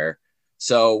out there.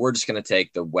 So we're just going to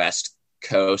take the West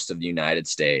Coast of the United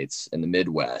States and the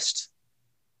Midwest,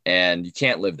 and you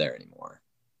can't live there anymore.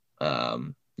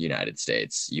 United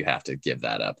States, you have to give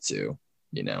that up to,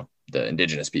 the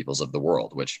indigenous peoples of the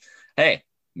world, which, hey,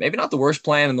 maybe not the worst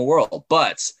plan in the world,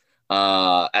 but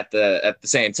at the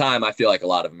same time, I feel like a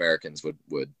lot of Americans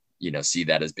would see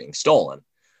that as being stolen.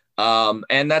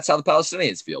 And that's how the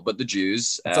Palestinians feel. But the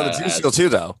Jews, that's how the Jews feel too,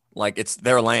 though. Like, it's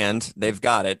their land, they've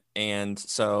got it, and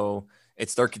so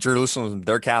it's their Jerusalem,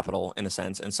 their capital in a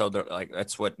sense. And so they're like,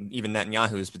 that's what even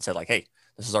Netanyahu has been said, like, hey,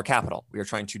 this is our capital. We are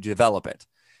trying to develop it.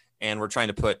 And we're trying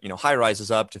to put, high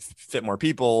rises up to fit more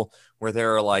people, where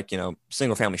there are like,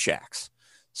 single family shacks.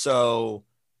 So,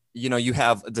 you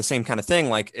have the same kind of thing.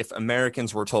 Like, if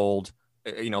Americans were told,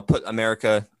 put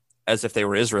America as if they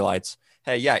were Israelites,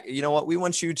 hey, yeah, you know what? We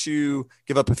want you to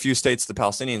give up a few states to the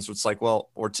Palestinians. It's like,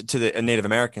 well, or to the Native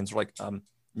Americans. We're like,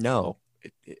 no,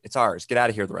 it's ours. Get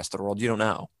out of here, the rest of the world. You don't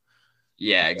know.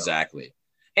 Yeah, exactly.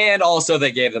 And also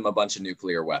they gave them a bunch of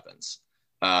nuclear weapons.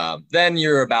 Then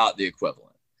you're about the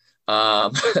equivalent.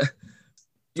 So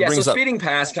speeding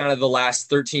past kind of the last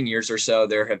 13 years or so,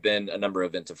 there have been a number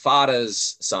of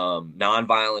intifadas, some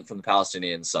non-violent from the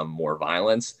Palestinians, some more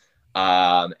violent.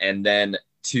 And then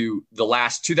to the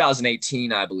last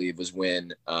 2018, I believe, was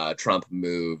when Trump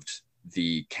moved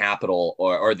the capital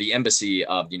or the embassy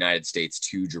of the United States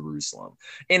to Jerusalem,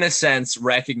 in a sense,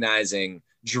 recognizing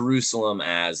Jerusalem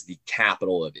as the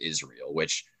capital of Israel,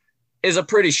 which is a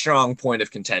pretty strong point of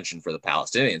contention for the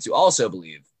Palestinians, who also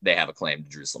believe they have a claim to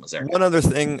Jerusalem as their capital. One other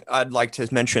thing I'd like to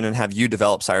mention and have you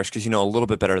develop, Cyrus, because you know a little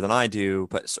bit better than I do,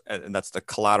 and that's the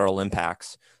collateral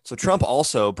impacts. So Trump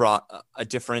also brought a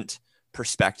different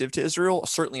perspective to Israel,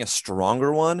 certainly a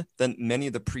stronger one than many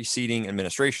of the preceding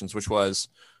administrations, which was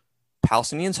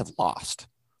Palestinians have lost.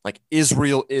 Like,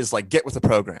 Israel is like, get with the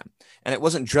program. And it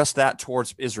wasn't just that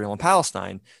towards Israel and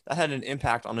Palestine. That had an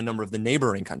impact on a number of the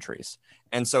neighboring countries.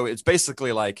 And so it's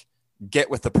basically like, get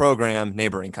with the program,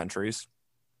 neighboring countries.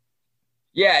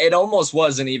 Yeah, it almost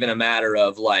wasn't even a matter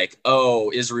of like,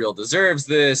 oh, Israel deserves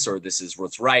this, or this is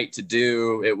what's right to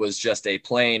do. It was just a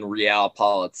plain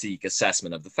realpolitik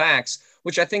assessment of the facts,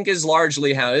 which I think is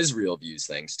largely how Israel views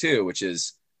things too, which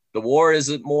is the war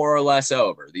is more or less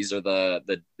over. These are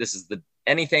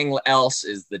anything else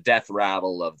is the death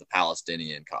rattle of the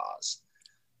Palestinian cause.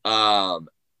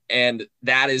 And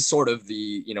that is sort of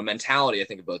the, mentality, I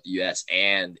think, of both the U.S.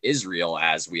 and Israel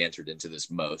as we entered into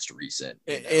this most recent.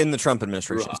 In the Trump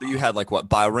administration. So you had like what,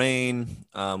 Bahrain,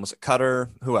 was it Qatar?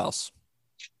 Who else?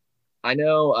 I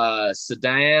know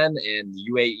Sudan and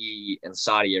UAE and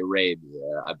Saudi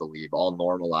Arabia, I believe, all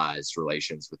normalized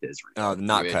relations with Israel. Oh,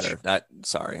 not Qatar.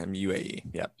 I'm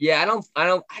UAE. Yep. Yeah,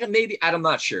 I'm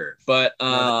not sure, but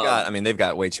they've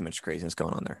got way too much craziness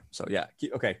going on there. So yeah,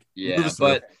 okay. Yeah,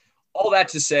 but all that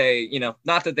to say,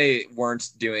 not that they weren't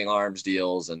doing arms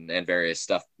deals and various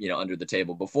stuff, under the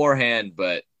table beforehand,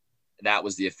 but that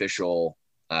was the official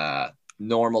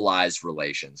normalized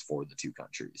relations for the two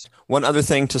countries. One other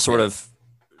thing to sort of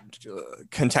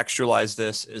contextualize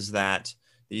this is that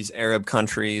these Arab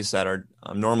countries that are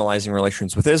normalizing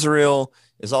relations with Israel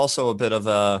is also a bit of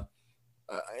a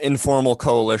informal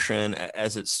coalition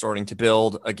as it's starting to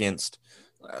build against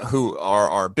who are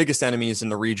our biggest enemies in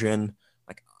the region,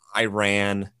 like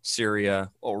Iran, Syria,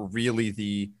 or really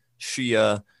the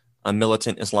Shia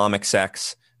militant Islamic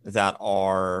sects that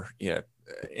are,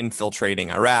 infiltrating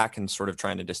Iraq and sort of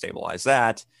trying to destabilize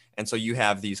that. And so you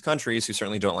have these countries who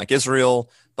certainly don't like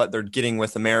Israel, but they're getting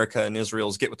with America and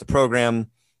Israel's get with the program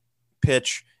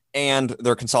pitch, and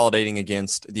they're consolidating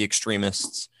against the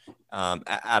extremists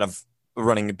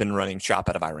been running shop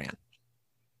out of Iran.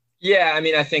 Yeah,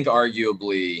 I think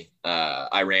arguably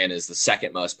Iran is the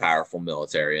second most powerful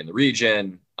military in the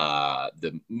region,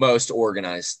 the most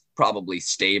organized, probably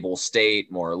stable state,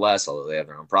 more or less, although they have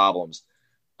their own problems.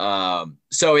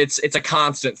 So it's a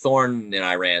constant thorn in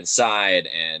Iran's side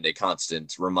and a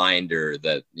constant reminder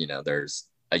that, there's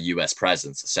a U.S.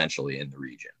 presence essentially in the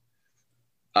region.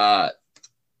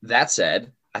 That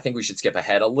said, I think we should skip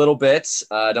ahead a little bit.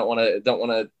 Don't want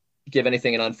to give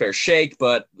anything an unfair shake,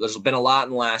 but there's been a lot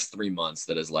in the last 3 months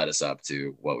that has led us up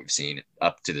to what we've seen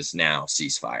up to this now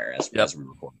ceasefire as we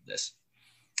record this.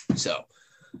 So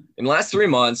in the last 3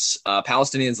 months,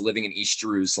 Palestinians living in East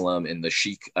Jerusalem in the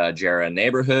Sheikh Jarrah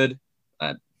neighborhood,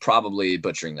 probably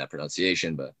butchering that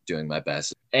pronunciation, but doing my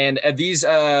best. And these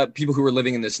people who were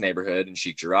living in this neighborhood in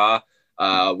Sheikh Jarrah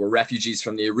were refugees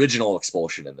from the original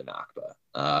expulsion in the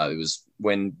Nakba. It was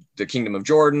when the Kingdom of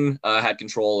Jordan had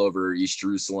control over East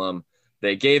Jerusalem.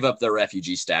 They gave up their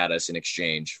refugee status in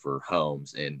exchange for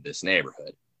homes in this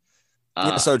neighborhood.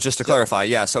 So just to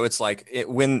clarify, so it's like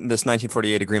when this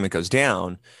 1948 agreement goes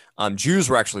down, Jews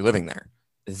were actually living there.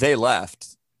 They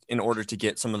left in order to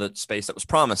get some of the space that was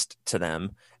promised to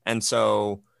them. And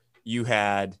so you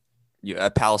had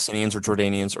Palestinians or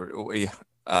Jordanians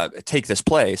take this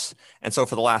place. And so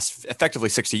for the last effectively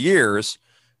 60 years,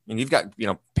 you've got,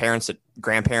 parents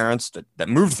grandparents that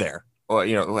moved there or,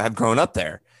 have grown up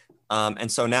there.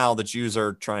 And so now the Jews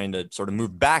are trying to sort of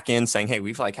move back in saying, hey,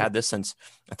 we've had this since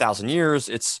 1,000 years.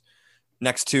 It's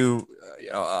next to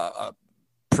a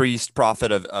priest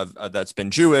prophet of that's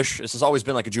been Jewish. This has always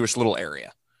been like a Jewish little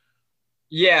area.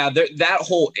 Yeah, that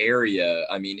whole area,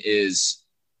 is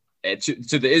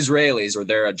to the Israelis, or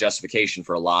their justification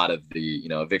for a lot of the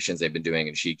evictions they've been doing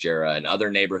in Sheikh Jarrah and other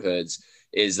neighborhoods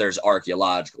is there's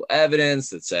archaeological evidence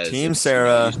that says Team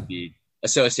Sarah used to be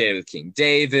associated with King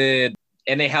David,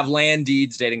 and they have land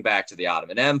deeds dating back to the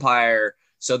Ottoman Empire.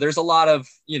 So there's a lot of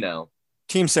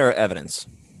Team Sarah evidence.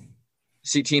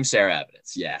 Team Sarah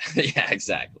evidence. Yeah, yeah,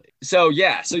 exactly. So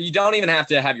you don't even have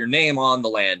to have your name on the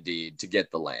land deed to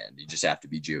get the land. You just have to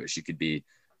be Jewish. You could be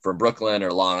from Brooklyn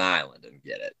or Long Island and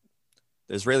get it.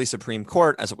 The Israeli Supreme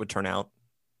Court, as it would turn out,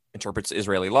 interprets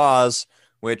Israeli laws,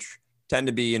 which tend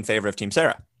to be in favor of Team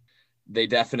Sarah. They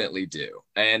definitely do.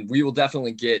 And we will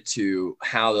definitely get to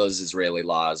how those Israeli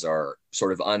laws are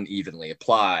sort of unevenly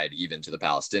applied even to the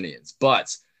Palestinians.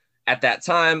 But at that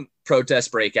time, protests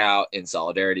break out in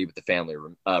solidarity with the family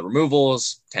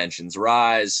removals, tensions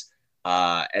rise.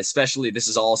 Especially, this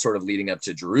is all sort of leading up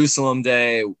to Jerusalem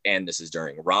Day, and this is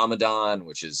during Ramadan,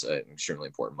 which is an extremely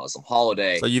important Muslim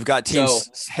holiday. So you've got Team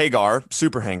Hagar,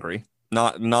 super hangry,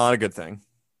 not a good thing.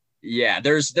 Yeah,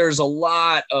 there's a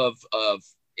lot of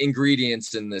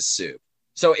ingredients in this soup.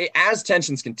 So as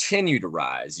tensions continue to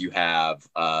rise, you have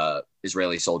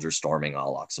Israeli soldiers storming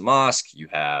Al-Aqsa Mosque. You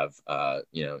have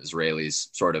Israelis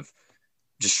sort of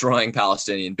destroying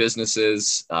Palestinian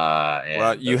businesses. You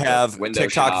have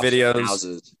TikTok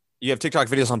videos. You have TikTok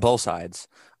videos on both sides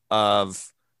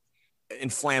of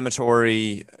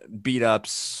inflammatory beat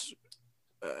ups,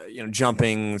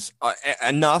 jumpings,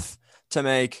 enough to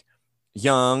make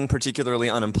young, particularly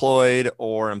unemployed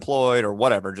or employed or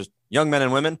whatever, just young men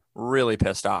and women really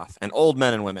pissed off, and old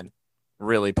men and women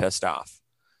really pissed off.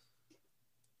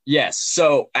 Yes.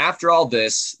 So after all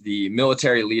this, the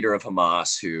military leader of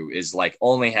Hamas, who is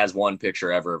only has one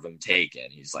picture ever of him taken,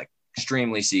 he's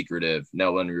extremely secretive.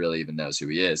 No one really even knows who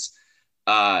he is.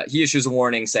 He issues a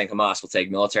warning saying Hamas will take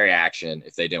military action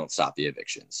if they don't stop the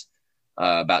evictions.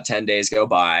 About 10 days go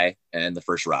by, and the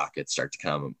first rockets start to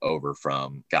come over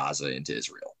from Gaza into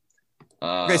Israel.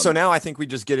 Okay, so now I think we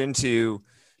just get into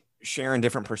sharing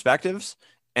different perspectives,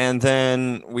 and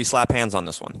then we slap hands on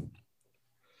this one.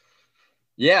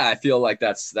 Yeah, I feel like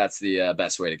that's the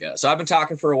best way to go. So I've been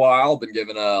talking for a while, been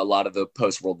given a lot of the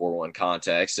post-World War I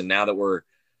context, and now that we're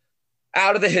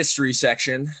out of the history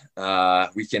section,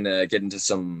 we can get into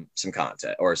some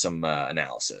content or some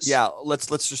analysis. Yeah, let's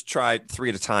just try 3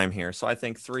 at a time here. So I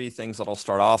think 3 things that I'll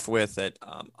start off with that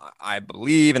I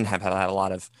believe and have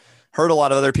heard a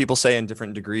lot of other people say in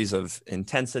different degrees of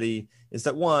intensity is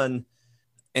that, one,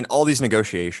 in all these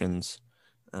negotiations,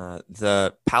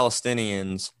 the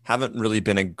Palestinians haven't really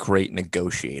been a great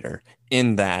negotiator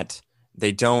in that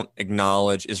they don't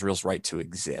acknowledge Israel's right to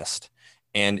exist.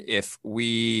 And if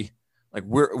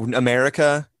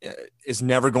America is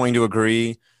never going to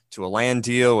agree to a land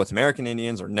deal with American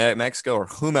Indians or Mexico or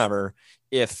whomever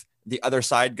if the other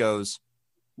side goes,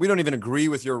 we don't even agree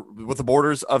with the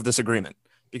borders of this agreement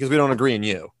because we don't agree in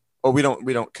you, or we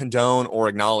don't condone or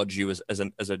acknowledge you as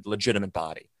a legitimate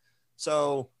body.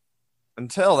 So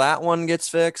until that one gets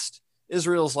fixed,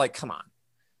 Israel's come on.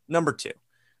 Number 2,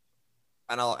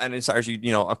 and it's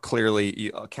actually I'll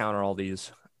clearly counter all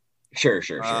these. Sure.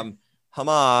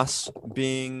 Hamas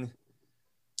being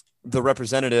the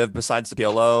representative besides the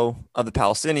PLO of the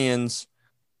Palestinians,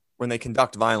 when they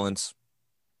conduct violence,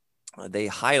 they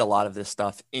hide a lot of this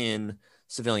stuff in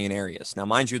civilian areas. Now,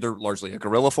 mind you, they're largely a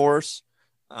guerrilla force,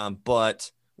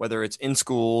 but whether it's in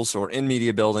schools or in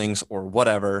media buildings or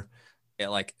whatever,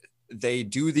 they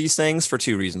do these things for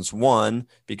two reasons. One,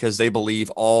 because they believe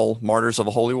all martyrs of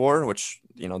a holy war, which,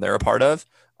 they're a part of,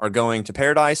 are going to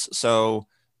paradise. So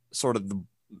sort of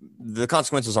the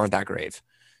consequences aren't that grave.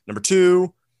 Number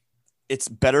two, it's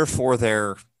better for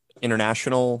their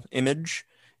international image,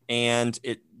 and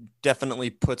it definitely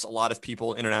puts a lot of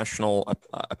people international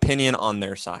opinion on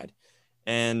their side.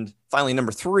 And finally,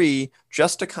 number three,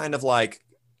 just to kind of like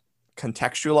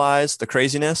contextualize the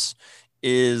craziness,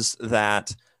 is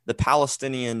that the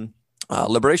Palestinian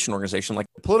Liberation Organization, like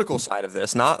the political side of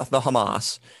this, not the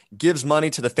Hamas, gives money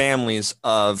to the families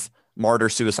of martyr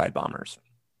suicide bombers.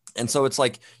 And so it's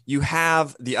like you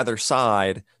have the other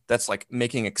side that's like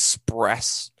making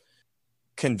express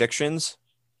convictions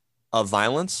of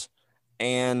violence,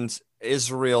 and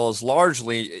Israel is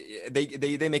largely,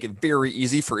 they make it very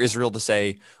easy for Israel to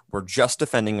say, we're just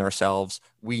defending ourselves.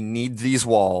 We need these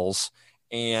walls.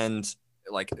 And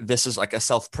like, this is like a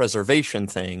self-preservation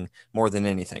thing more than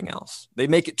anything else. They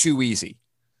make it too easy.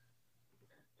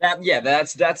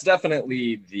 That's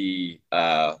definitely the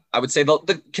I would say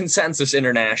the consensus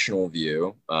international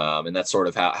view, and that's sort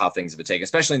of how things have been taken,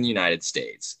 especially in the United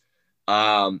States.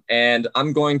 And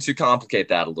I'm going to complicate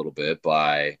that a little bit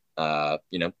by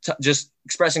just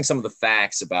expressing some of the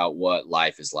facts about what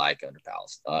life is like under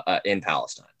in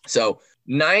Palestine. So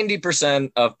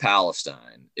 90% of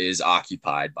Palestine is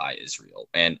occupied by Israel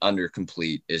and under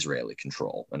complete Israeli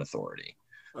control and authority.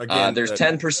 Again, there's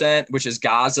 10%, which is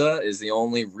Gaza, is the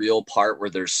only real part where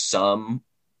there's some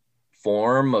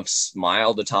form of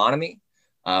mild autonomy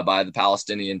by the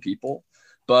Palestinian people.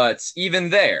 But even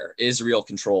there, Israel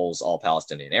controls all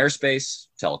Palestinian airspace,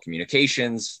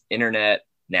 telecommunications, internet,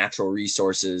 natural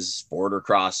resources, border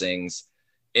crossings,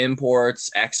 imports,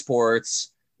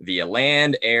 exports, via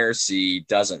land, air, sea,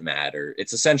 doesn't matter.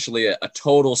 It's essentially a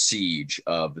total siege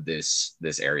of this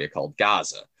area called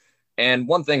Gaza. And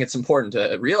one thing it's important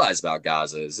to realize about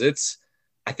Gaza is it's,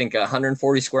 I think,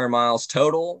 140 square miles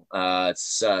total.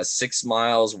 It's 6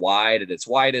 miles wide at its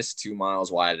widest, 2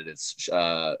 miles wide at its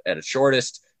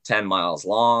shortest, 10 miles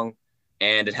long,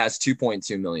 and it has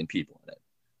 2.2 million people in it.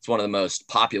 It's one of the most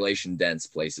population-dense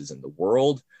places in the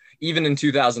world. Even in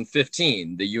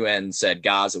 2015, the UN said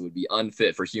Gaza would be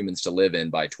unfit for humans to live in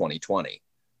by 2020.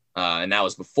 And that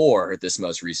was before this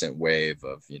most recent wave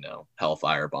of,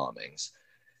 hellfire bombings.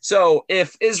 So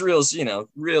if Israel's,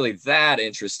 really that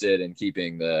interested in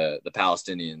keeping the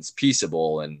Palestinians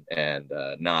peaceable and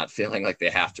not feeling like they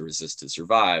have to resist to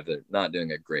survive, they're not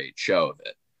doing a great show of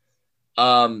it.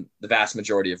 The vast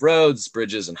majority of roads,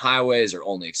 bridges, and highways are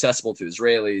only accessible to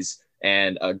Israelis,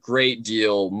 and a great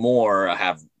deal more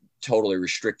have totally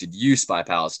restricted use by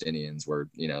Palestinians where,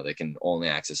 they can only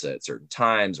access it at certain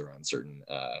times or on certain,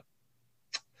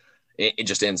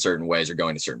 just in certain ways or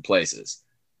going to certain places.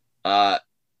 Essentially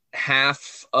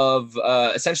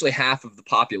half of the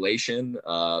population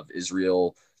of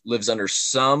Israel lives under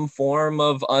some form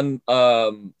of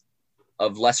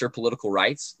lesser political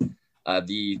rights. I'll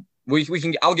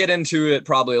get into it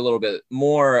probably a little bit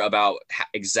more about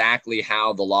exactly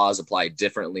how the laws apply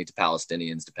differently to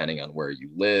Palestinians depending on where you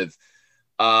live.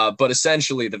 But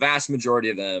essentially, the vast majority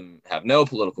of them have no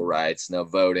political rights, no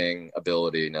voting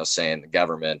ability, no say in the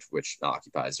government, which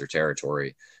occupies their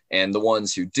territory. And the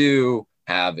ones who do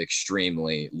have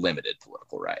extremely limited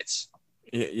political rights.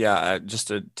 Yeah, just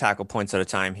to tackle points at a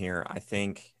time here, I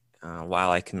think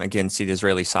while I can, again, see the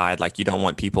Israeli side, like you don't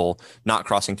want people not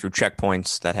crossing through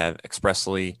checkpoints that have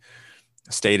expressly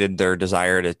stated their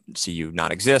desire to see you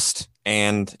not exist,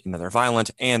 and they're violent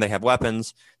and they have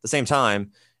weapons. At the same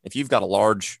time, if you've got a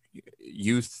large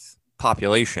youth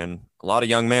population, a lot of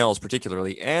young males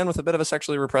particularly, and with a bit of a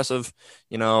sexually repressive,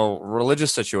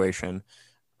 religious situation,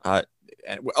 and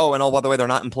by the way, they're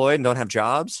not employed and don't have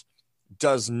jobs,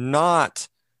 does not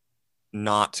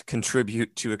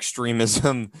contribute to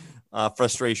extremism,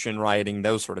 frustration, rioting,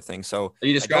 those sort of things. So are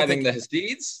you describing the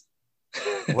Hasids?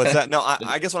 What's that? No,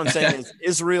 I guess what I'm saying is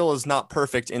Israel is not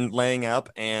perfect in laying up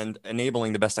and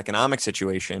enabling the best economic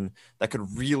situation that could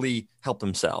really help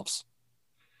themselves.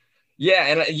 Yeah,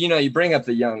 and you bring up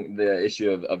the issue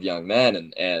of young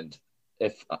men, and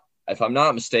if I'm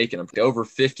not mistaken, over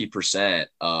 50%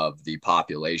 of the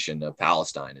population of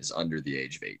Palestine is under the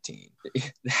age of 18.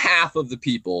 Half of the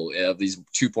people of these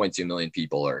 2.2 million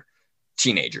people are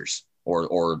teenagers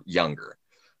or younger,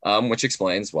 which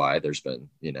explains why there's been,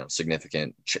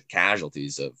 significant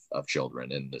casualties of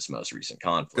children in this most recent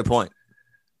conflict. Good point.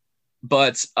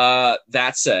 But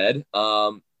that said,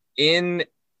 in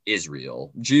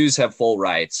Israel, Jews have full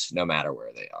rights no matter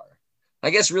where they are. I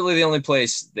guess really the only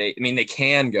place they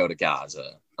can go to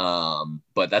Gaza,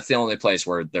 but that's the only place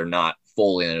where they're not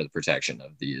fully under the protection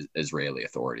of the Israeli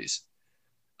authorities.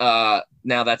 Now,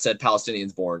 that said,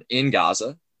 Palestinians born in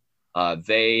Gaza,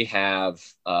 they have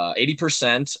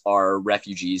 80% are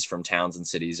refugees from towns and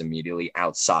cities immediately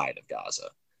outside of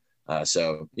Gaza.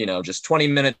 So, just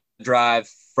 20-minute drive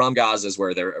from Gaza is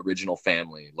where their original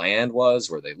family land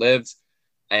was, where they lived.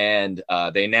 And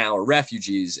they now are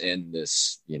refugees in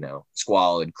this,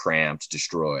 squalid, cramped,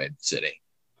 destroyed city.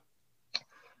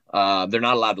 They're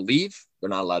not allowed to leave. They're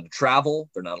not allowed to travel.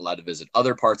 They're not allowed to visit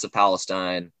other parts of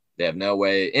Palestine. They have no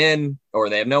way in, or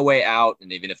they have no way out.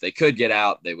 And even if they could get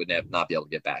out, they would not be able to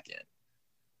get back in.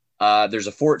 There's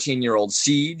a 14-year-old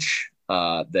siege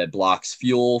that blocks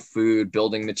fuel, food,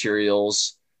 building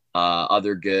materials,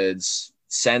 other goods.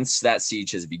 Since that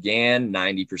siege has began,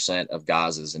 90% of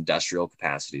Gaza's industrial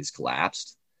capacity has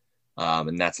collapsed.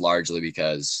 And that's largely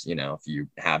because, if you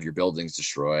have your buildings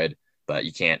destroyed, but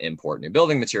you can't import new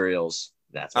building materials,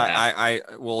 that's what I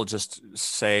will just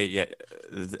say, yeah,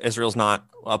 Israel's not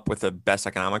up with the best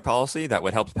economic policy that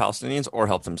would help the Palestinians or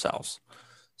help themselves.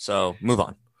 So move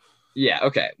on. Yeah.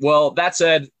 Okay. Well, that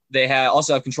said, they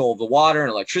also have control of the water and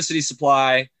electricity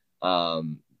supply.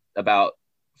 About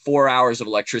 4 hours of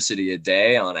electricity a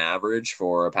day on average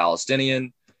for a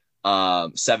Palestinian.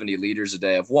 70 liters a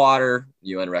day of water.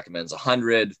 UN recommends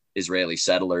 100. Israeli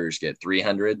settlers get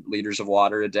 300 liters of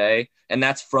water a day, and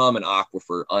that's from an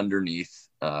aquifer underneath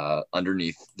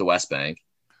the West Bank.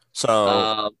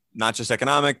 So not just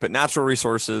economic, but natural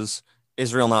resources.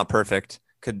 Israel, not perfect,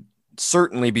 could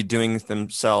certainly be doing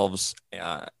themselves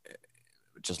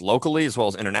just locally as well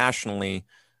as internationally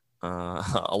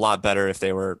a lot better if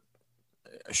they were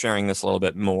sharing this a little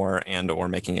bit more and or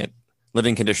making it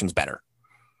living conditions better.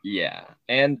 Yeah.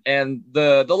 And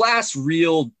the last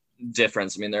real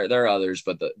difference, there are others,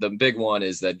 but the big one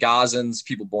is that Gazans,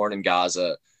 people born in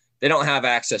Gaza, they don't have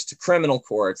access to criminal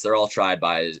courts. They're all tried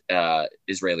by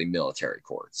Israeli military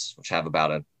courts, which have about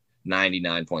a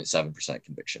 99.7%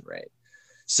 conviction rate.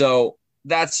 So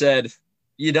that said,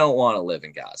 you don't want to live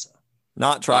in Gaza.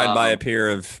 Not tried by a peer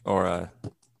of or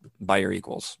by your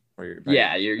equals.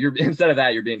 You're instead of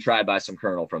that, you're being tried by some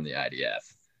colonel from the IDF.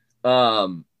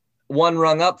 One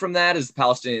rung up from that is the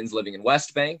Palestinians living in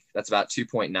West Bank. That's about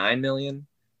 2.9 million.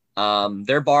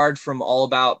 They're barred from all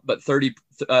but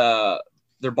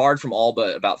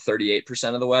about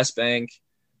 38% of the West Bank.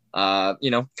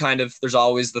 There's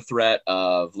always the threat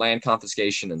of land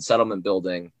confiscation and settlement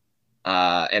building.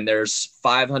 And there's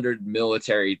over 500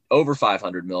 military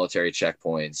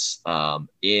checkpoints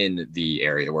in the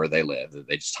area where they live that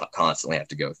they just constantly have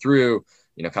to go through,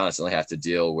 constantly have to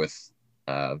deal with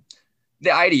the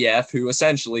IDF, who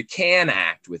essentially can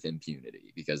act with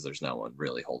impunity because there's no one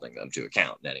really holding them to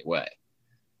account in any way.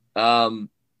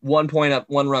 One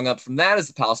rung up from that is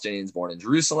the Palestinians born in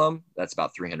Jerusalem. That's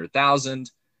about 300,000.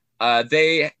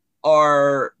 They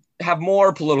have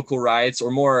more political rights or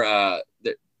more.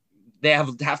 They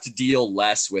have to deal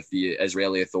less with the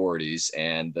Israeli authorities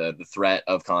and the threat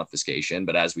of confiscation.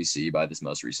 But as we see by this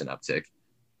most recent uptick,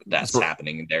 that's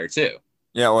happening there too.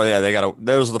 Yeah, well, yeah,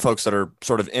 those are the folks that are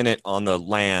sort of in it on the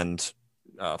land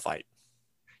fight.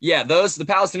 Yeah, the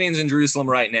Palestinians in Jerusalem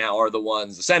right now are the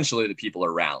ones, essentially, the people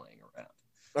are rallying around.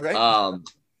 Okay.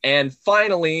 And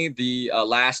finally, the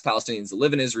last Palestinians that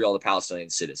live in Israel, the Palestinian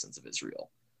citizens of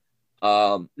Israel.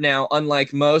 Now,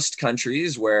 unlike most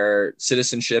countries where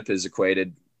citizenship is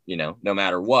equated, no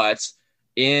matter what,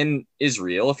 in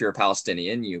Israel, if you're a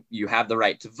Palestinian, you have the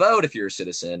right to vote if you're a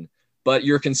citizen, but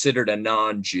you're considered a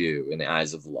non-Jew in the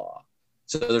eyes of the law.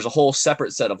 So there's a whole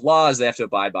separate set of laws they have to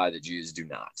abide by that Jews do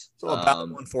not. So about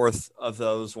 1/4 of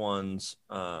those ones,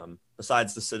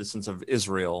 besides the citizens of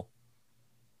Israel.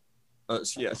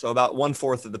 So about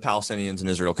 1/4 of the Palestinians in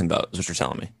Israel can vote, is what you're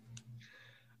telling me.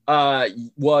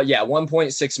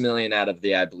 1.6 million out of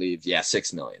the, I believe,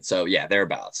 6 million. So yeah,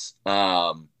 thereabouts.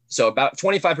 So about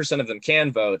 25% of them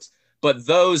can vote. But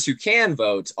those who can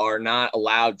vote are not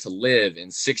allowed to live in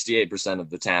 68%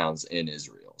 of the towns in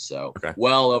Israel. So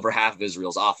well over half of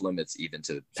Israel's off limits even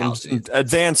to Palestinians.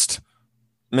 Advanced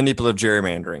manipulative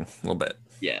gerrymandering a little bit.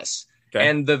 Yes. Okay.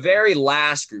 And the very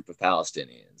last group of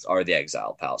Palestinians are the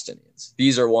exiled Palestinians.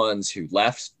 These are ones who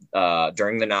left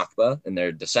during the Nakba and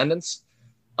their descendants.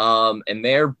 And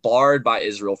they're barred by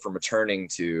Israel from returning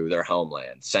to their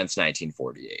homeland since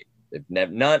 1948.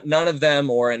 None of them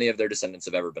or any of their descendants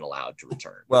have ever been allowed to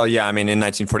return. Well, yeah, in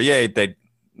 1948, they're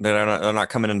not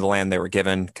coming into the land they were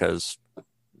given because,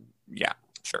 yeah,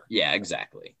 sure. Yeah,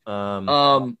 exactly.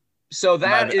 So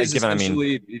that is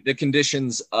essentially the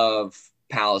conditions of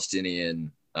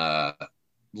Palestinian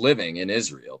living in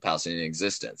Israel, Palestinian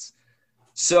existence.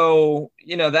 So,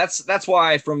 that's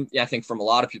why I think from a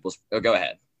lot of people's, go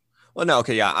ahead. Well, no,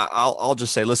 okay, yeah, I'll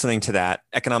just say, listening to that,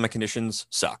 economic conditions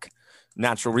suck,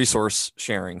 natural resource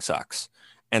sharing sucks,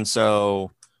 and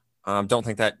so don't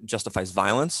think that justifies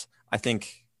violence. I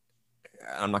think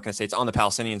I'm not going to say it's on the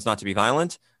Palestinians not to be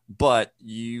violent, but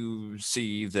you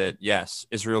see that yes,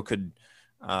 Israel could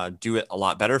do it a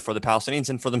lot better for the Palestinians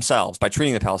and for themselves by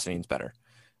treating the Palestinians better.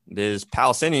 These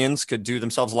Palestinians could do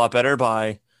themselves a lot better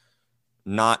by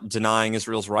not denying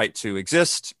Israel's right to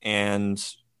exist and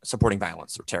supporting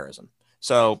violence or terrorism.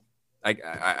 So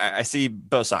I see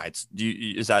both sides.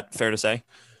 Is that fair to say?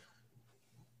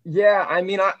 Yeah, I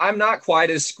mean, I'm not quite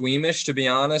as squeamish, to be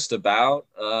honest, about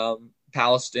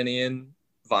Palestinian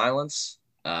violence.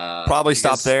 Probably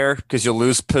stop Because there because you'll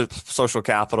lose social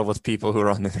capital with people who are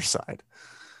on the other side.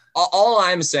 all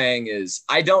I'm saying is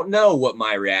I don't know what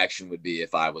my reaction would be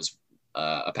if I was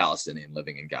a Palestinian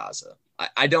living in Gaza.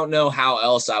 I don't know how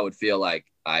else I would feel like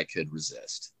I could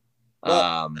resist.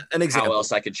 Well, an example. How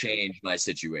else I could change my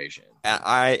situation.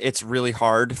 It's really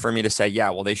hard for me to say, yeah,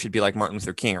 well, they should be like Martin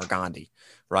Luther King or Gandhi,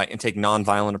 right? And take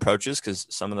nonviolent approaches because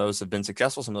some of those have been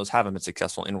successful. Some of those haven't been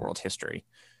successful in world history.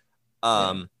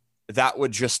 That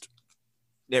would just,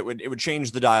 it would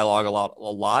change the dialogue a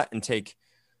lot and take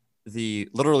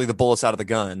literally the bullets out of the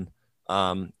gun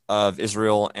of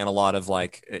Israel and a lot of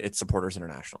like its supporters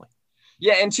internationally.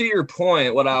 Yeah, and to your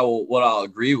point, what I'll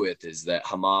agree with is that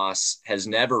Hamas has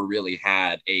never really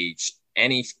had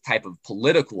any type of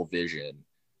political vision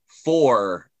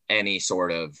for any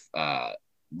sort of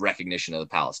recognition of the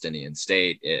Palestinian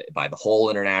state by the whole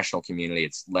international community.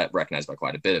 It's recognized by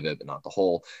quite a bit of it, but not the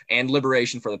whole. And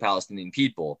liberation for the Palestinian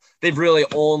people. They've really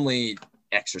only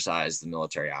exercised the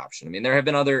military option. I mean, there have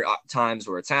been other times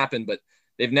where it's happened, but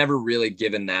they've never really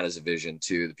given that as a vision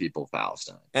to the people of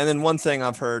Palestine. And then one thing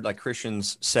I've heard like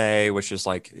Christians say, which is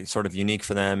like sort of unique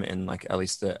for them and like at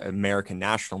least the American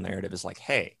national narrative is like,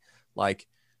 hey, like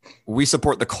we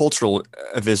support the cultural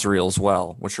of Israel as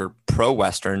well, which are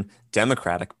pro-Western,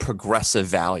 democratic, progressive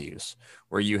values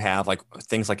where you have like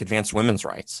things like advanced women's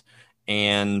rights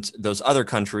and those other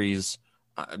countries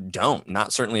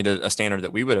not certainly to a standard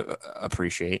that we would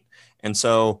appreciate. And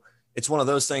so it's one of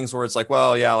those things where it's like,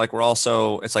 well, yeah, like we're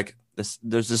also, it's like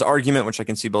there's this argument, which I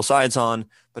can see both sides on,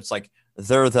 but it's like,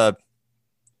 they're the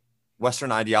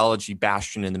Western ideology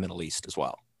bastion in the Middle East as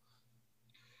well.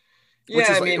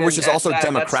 Yeah, which is also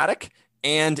democratic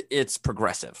and it's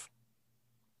progressive.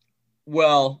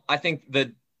 Well, I think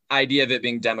the idea of it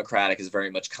being democratic is very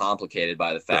much complicated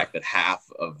by the fact that half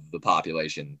of the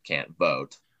population can't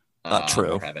vote.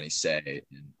 True. Or have any say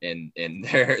in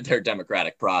their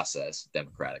democratic process,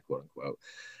 democratic quote unquote.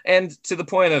 And to the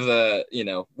point of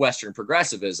Western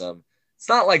progressivism, it's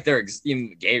not like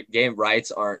gay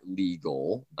rights aren't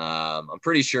legal. I'm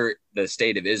pretty sure the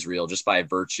state of Israel, just by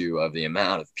virtue of the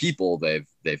amount of people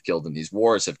they've killed in these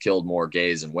wars, have killed more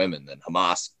gays and women than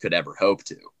Hamas could ever hope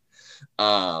to.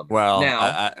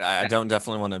 I don't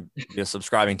definitely want to be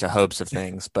subscribing to hopes of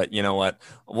things, but you know what?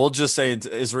 We'll just say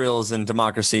Israel is in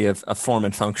democracy of form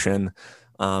and function.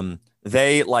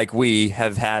 They, like we,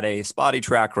 have had a spotty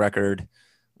track record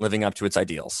living up to its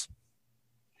ideals.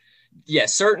 Yeah,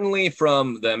 certainly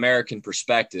from the American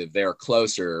perspective, they're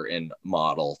closer in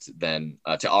model than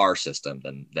to our system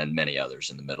than many others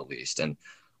in the Middle East. And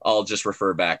I'll just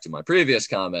refer back to my previous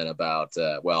comment about,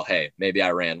 hey, maybe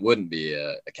Iran wouldn't be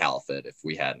a caliphate if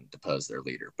we hadn't deposed their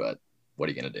leader. But what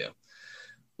are you going to do?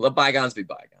 Let bygones be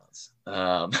bygones.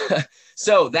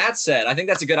 So that said, I think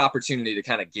that's a good opportunity to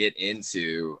kind of get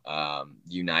into the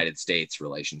United States'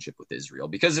 relationship with Israel,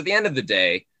 because at the end of the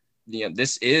day,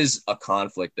 this is a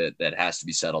conflict that has to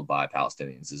be settled by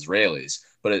Palestinians, Israelis,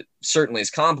 but it certainly is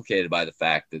complicated by the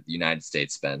fact that the United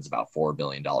States spends about $4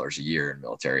 billion a year in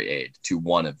military aid to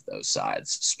one of those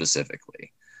sides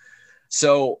specifically.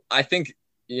 So I think,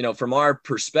 from our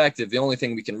perspective, the only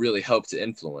thing we can really hope to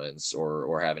influence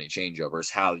or have any changeover is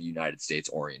how the United States'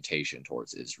 orientation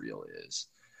towards Israel is.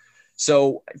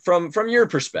 So from your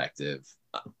perspective,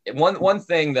 one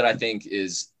thing that I think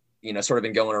is sort of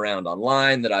been going around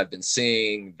online that I've been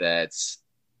seeing that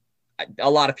a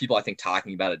lot of people, I think,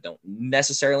 talking about it don't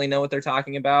necessarily know what they're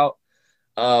talking about,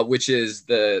 which is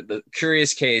the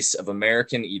curious case of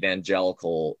American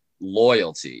evangelical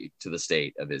loyalty to the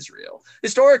state of Israel.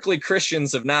 Historically,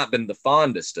 Christians have not been the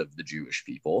fondest of the Jewish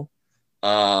people.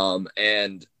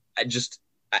 And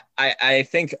I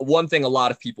think one thing a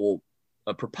lot of people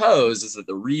propose is that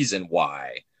the reason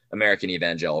why American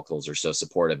evangelicals are so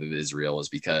supportive of Israel is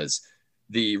because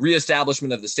the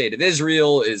reestablishment of the state of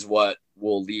Israel is what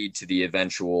will lead to the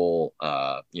eventual,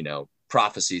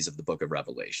 prophecies of the book of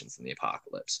Revelations and the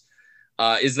apocalypse.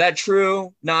 Is that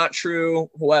true? Not true?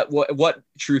 What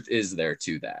truth is there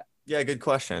to that? Yeah, good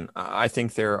question. I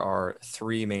think there are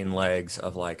three main legs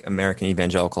of like American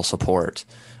evangelical support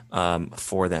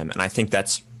for them, and I think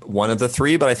that's one of the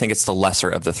three, but I think it's the lesser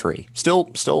of the three. Still,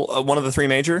 one of the three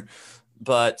major,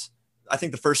 but I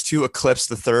think the first two eclipse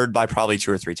the third by probably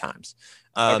two or three times.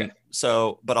 Okay.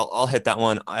 But I'll hit that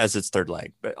one as its third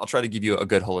leg, but I'll try to give you a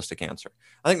good holistic answer.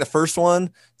 I think the first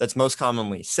one that's most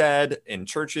commonly said in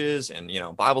churches and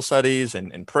Bible studies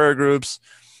and prayer groups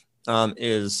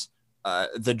is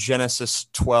the Genesis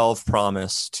 12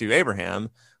 promise to Abraham,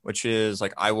 which is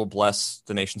like, I will bless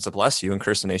the nations that bless you and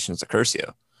curse the nations that curse you.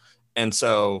 And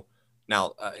so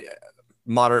now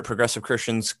moderate progressive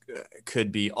Christians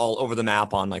could be all over the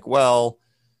map on like, well,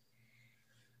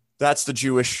 that's the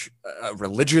Jewish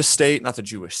religious state, not the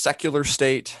Jewish secular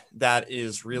state. That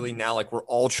is really now like we're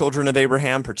all children of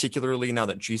Abraham, particularly now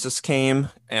that Jesus came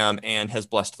and has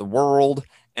blessed the world.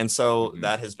 And so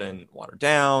that has been watered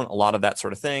down, a lot of that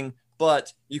sort of thing.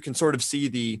 But you can sort of see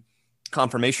the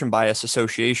confirmation bias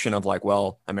association of like,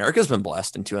 well, America's been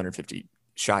blessed in 250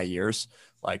 shy years,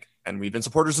 like, and we've been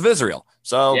supporters of Israel.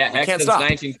 So Yeah, we heck, can't since stop.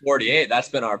 1948, that's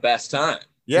been our best time.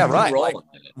 Yeah, We've been right. Like, rolling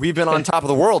in it. we've been on top of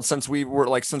the world since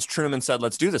since Truman said,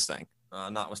 let's do this thing,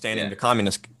 notwithstanding Yeah. the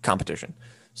communist competition.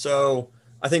 So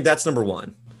I think that's number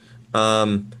one.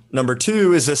 Number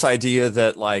two is this idea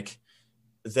that like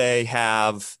they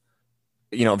have,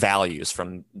 values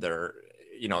from their,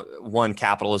 one,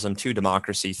 capitalism, two,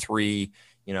 democracy, three,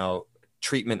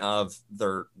 treatment of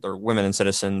their women and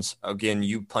citizens. Again,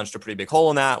 you punched a pretty big hole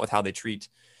in that with how they treat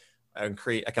and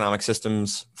create economic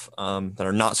systems that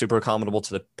are not super accommodable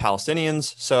to the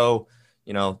Palestinians. So,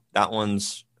 that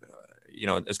one's,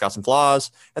 it's got some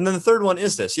flaws. And then the third one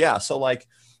is this. Yeah. So like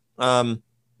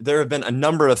there have been a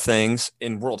number of things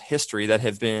in world history that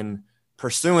have been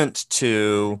pursuant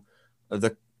to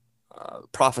the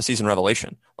prophecies in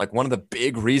Revelation. Like one of the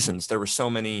big reasons there were so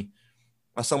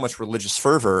much religious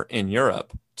fervor in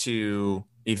Europe to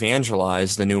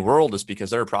evangelize the new world is because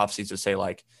there are prophecies that say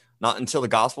like, not until the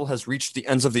gospel has reached the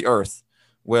ends of the earth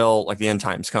will like the end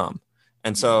times come.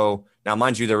 And so now,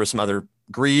 mind you, there was some other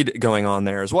greed going on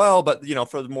there as well, but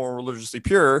for the more religiously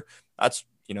pure, that's,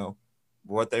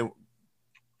 what they,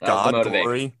 God,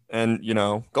 glory, and,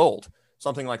 gold,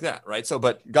 something like that. Right. So,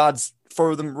 but God's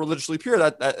for the religiously pure,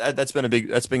 that's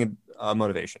been a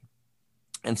motivation.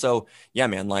 And so, yeah,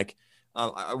 man, like,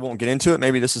 I won't get into it.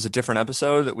 Maybe this is a different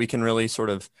episode that we can really sort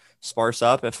of sparse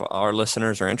up if our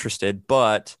listeners are interested.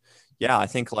 But yeah, I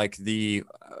think like the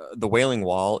Wailing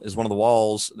Wall is one of the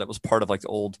walls that was part of like the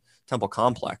old temple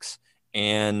complex,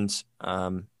 and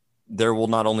there will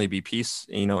not only be peace,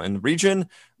 in the region,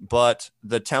 but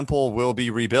the temple will be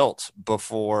rebuilt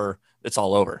before it's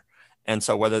all over. And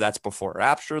so whether that's before or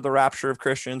after the rapture of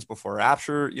Christians, before or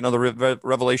after, the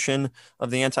revelation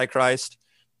of the Antichrist,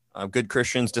 good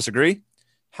Christians disagree.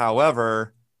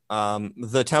 However,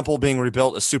 the temple being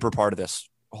rebuilt is super part of this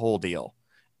whole deal.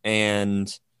 And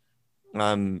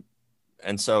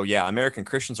so, yeah, American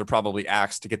Christians are probably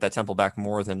axed to get that temple back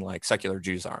more than like secular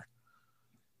Jews are.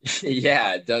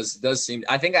 Yeah, it does seem.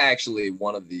 I think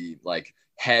one of the like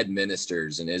head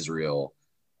ministers in Israel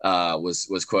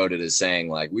was quoted as saying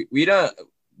like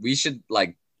we should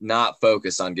like not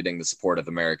focus on getting the support of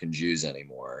American Jews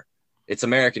anymore. It's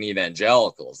American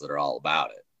evangelicals that are all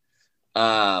about it.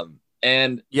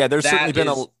 And yeah, there's certainly been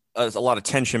a lot of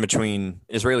tension between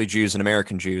Israeli Jews and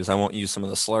American Jews. I won't use some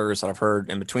of the slurs that I've heard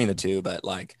in between the two, but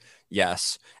like,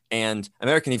 yes. And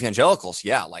American evangelicals,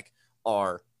 yeah, like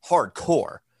are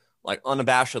hardcore, like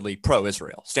unabashedly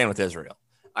pro-Israel, stand with Israel.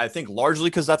 I think largely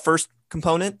because that first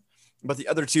component, but the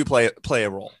other two play a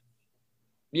role.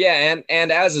 Yeah,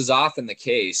 and as is often the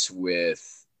case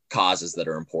with causes that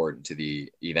are important to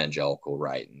the evangelical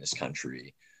right in this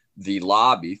country, the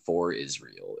lobby for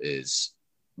Israel is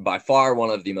by far one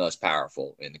of the most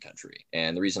powerful in the country.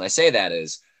 And the reason I say that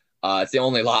is it's the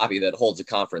only lobby that holds a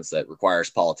conference that requires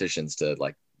politicians to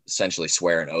like essentially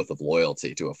swear an oath of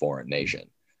loyalty to a foreign nation.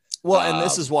 Well, and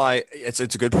this is why it's a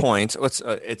good point.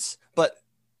 But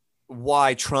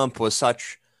why Trump was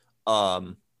such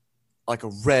like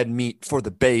a red meat for the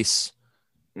base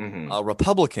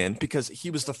Republican, because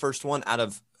he was the first one out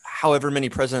of however many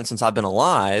presidents since I've been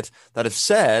alive that have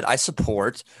said, I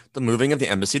support the moving of the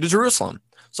embassy to Jerusalem.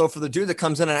 So for the dude that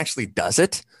comes in and actually does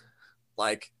it,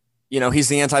 like, he's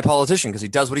the anti-politician because he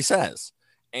does what he says.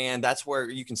 And that's where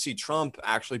you can see Trump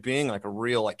actually being like a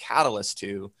real like catalyst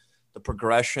to the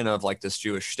progression of like this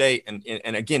Jewish state.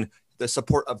 And again, the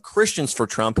support of Christians for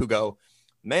Trump who go,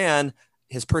 man,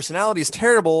 his personality is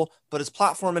terrible, but his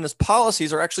platform and his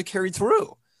policies are actually carried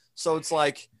through. So it's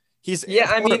like, he's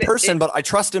a person, but I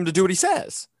trust him to do what he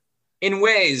says. in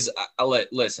ways,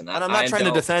 listen, And I'm not trying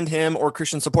to defend him or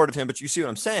Christian support of him, but you see what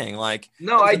I'm saying? Like,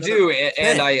 no, I do.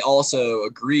 And I also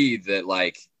agree that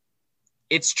like,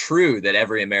 it's true that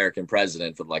every American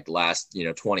president for like the last,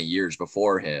 20 years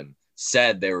before him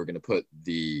said they were going to put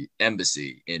the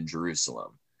embassy in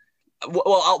Jerusalem.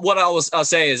 Well, what I'll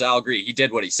say is I'll agree. He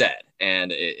did what he said.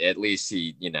 And at least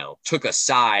he, took a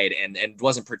side and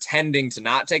wasn't pretending to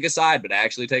not take a side, but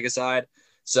actually take a side.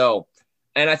 So,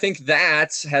 and I think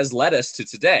that has led us to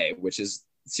today, which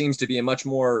seems to be a much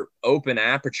more open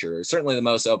aperture, certainly the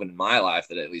most open in my life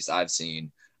that at least I've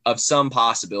seen, of some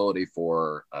possibility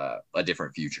for a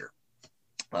different future.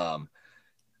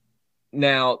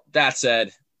 Now, that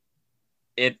said,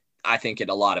 I think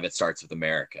a lot of it starts with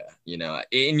America.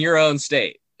 In your own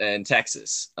state, in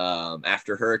Texas,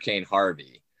 after Hurricane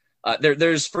Harvey,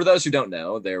 there's, for those who don't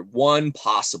know, one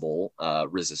possible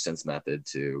resistance method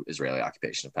to Israeli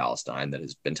occupation of Palestine that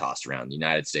has been tossed around the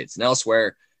United States and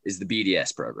elsewhere is the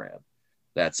BDS program.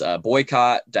 That's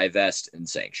boycott, divest, and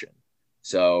sanction.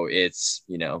 So it's,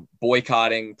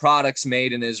 boycotting products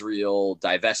made in Israel,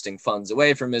 divesting funds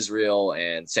away from Israel,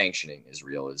 and sanctioning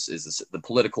Israel is the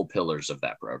political pillars of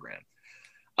that program.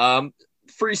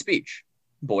 Free speech.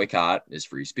 Boycott is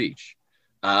free speech.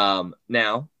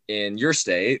 Now, in your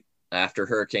state, after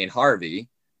Hurricane Harvey,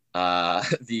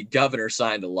 the governor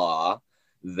signed a law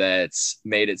that's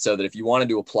made it so that if you wanted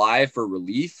to apply for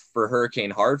relief for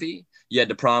Hurricane Harvey, you had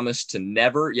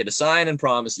to sign and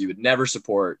promise you would never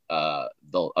support a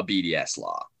BDS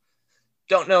law.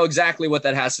 Don't know exactly what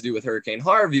that has to do with Hurricane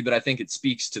Harvey, but I think it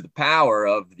speaks to the power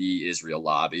of the Israel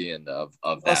lobby and of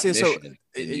that mission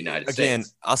in the United States. Again,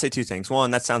 I'll say two things.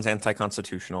 One, that sounds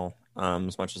anti-constitutional,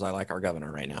 as much as I like our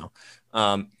governor right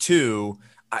now. Two,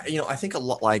 I think a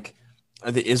lot like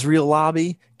the Israel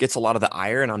lobby gets a lot of the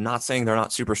ire, and I'm not saying they're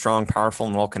not super strong, powerful,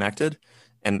 and well-connected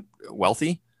and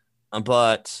wealthy,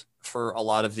 but for a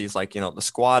lot of these, the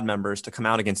squad members to come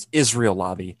out against Israel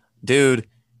lobby, dude,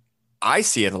 I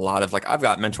see it a lot of I've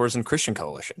got mentors in Christian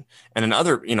Coalition and in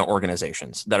other,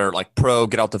 organizations that are pro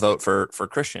get out the vote for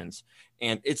Christians.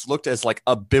 And it's looked as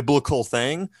a biblical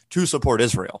thing to support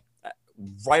Israel,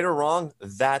 right or wrong.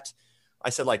 That I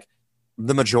said,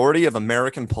 the majority of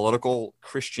American political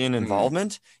Christian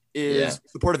involvement is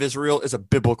support of Israel is a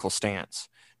biblical stance.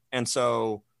 And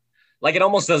so, it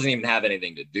almost doesn't even have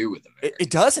anything to do with America.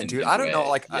 It doesn't, dude. I don't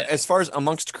know. As far as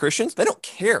amongst Christians, they don't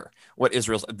care what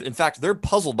Israel's. In fact, they're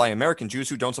puzzled by American Jews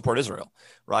who don't support Israel,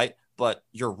 right? But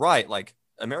you're right.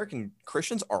 American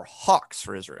Christians are hawks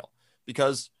for Israel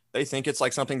because they think it's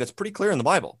something that's pretty clear in the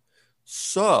Bible.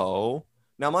 So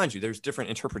now, mind you, there's different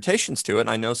interpretations to it.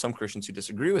 And I know some Christians who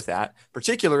disagree with that,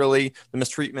 particularly the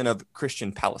mistreatment of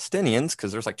Christian Palestinians,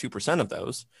 because there's 2% of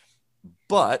those.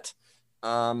 But,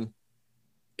 I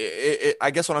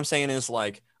guess what I'm saying is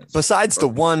besides the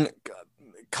one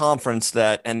conference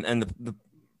that and the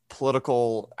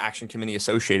political action committee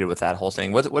associated with that whole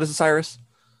thing, what is it, Cyrus?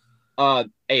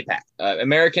 APAC,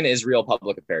 American Israel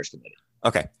Public Affairs Committee.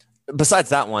 Okay. Besides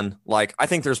that one, I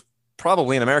think there's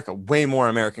probably in America way more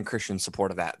American Christian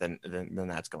support of that than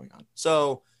that's going on.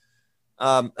 So,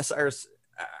 Cyrus,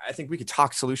 I think we could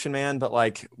talk solution, man, but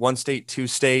one state, two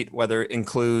state, whether it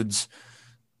includes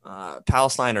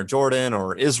Palestine or Jordan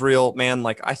or Israel, man,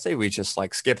 I say we just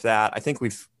skip that. I think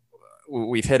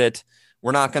we've hit it.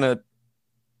 We're not going to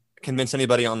convince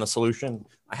anybody on the solution.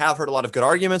 I have heard a lot of good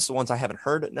arguments, the ones I haven't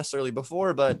heard necessarily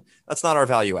before, but that's not our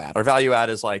value add. Our value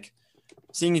add is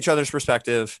seeing each other's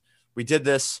perspective. We did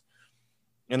this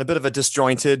in a bit of a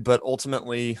disjointed, but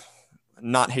ultimately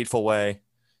not hateful way.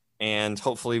 And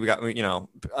hopefully we got,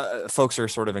 folks are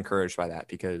sort of encouraged by that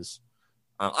because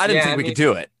I didn't think we could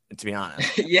do it, to be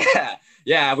honest.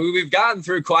 Yeah. We've gotten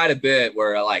through quite a bit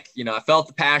where I felt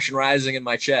the passion rising in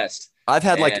my chest. I've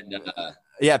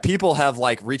had people have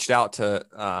reached out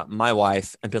to my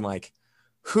wife and been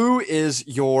who is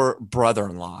your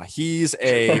brother-in-law? He's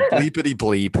a bleepity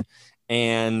bleep.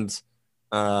 And,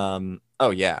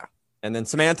 oh yeah. And then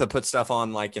Samantha put stuff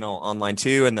on online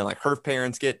too. And then her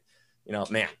parents get,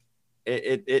 man,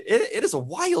 it is a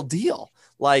wild deal.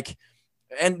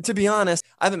 And to be honest,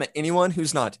 I haven't met anyone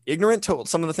who's not ignorant to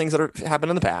some of the things that have happened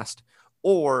in the past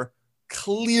or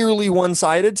clearly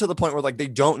one-sided to the point where they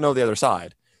don't know the other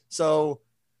side. So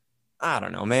I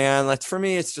don't know, man. For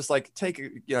me, it's just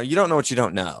you don't know what you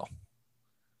don't know.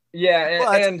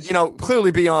 Yeah. And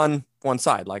clearly be on one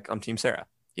side. I'm Team Sarah.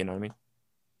 You know what I mean?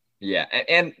 Yeah.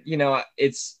 And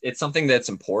it's something that's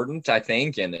important, I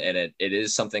think. And it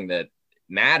is something that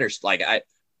matters.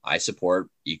 I support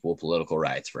equal political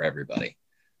rights for everybody.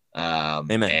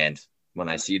 Amen. And when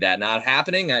I see that not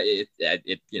happening, it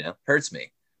hurts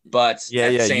me. But Yeah, at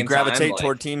the yeah. You same time, gravitate like,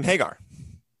 toward Team Hagar.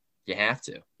 you have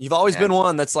to. You've always You have been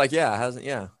one that's like, yeah, hasn't,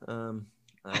 yeah.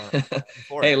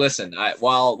 Hey, listen,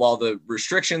 while the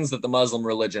restrictions that the Muslim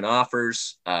religion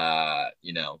offers,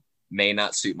 may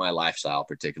not suit my lifestyle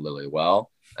particularly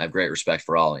well, I have great respect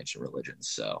for all ancient religions.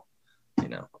 So, you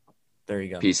know, there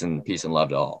you go. Peace and love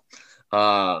to all.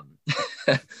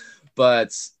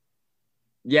 But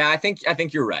yeah, I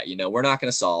think you're right. We're not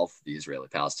going to solve the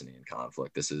Israeli-Palestinian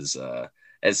conflict. This is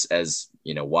as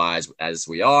wise as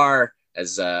we are,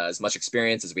 as much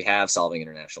experience as we have solving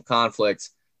international conflict.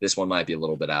 This one might be a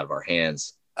little bit out of our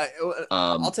hands.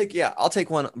 I'll take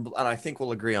one, and I think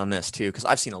we'll agree on this too, because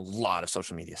I've seen a lot of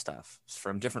social media stuff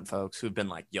from different folks who've been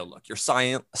like, "Yo, look, your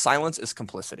silence is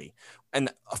complicity,"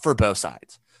 and for both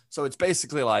sides. So it's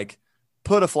basically like,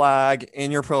 put a flag in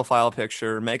your profile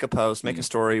picture, make a post, make a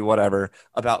story, whatever,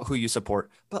 about who you support.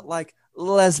 But like,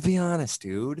 let's be honest,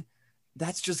 dude,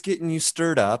 that's just getting you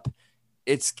stirred up.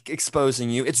 It's exposing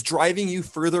you. It's driving you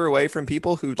further away from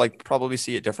people who like probably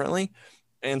see it differently.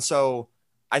 And so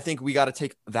I think we got to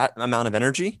take that amount of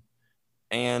energy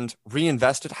and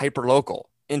reinvest it hyper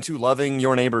local into loving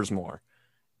your neighbors more.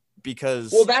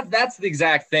 Because that's the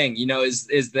exact thing,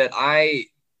 is that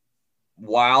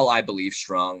while I believe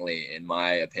strongly in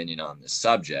my opinion on this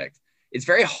subject, it's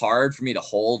very hard for me to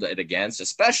hold it against,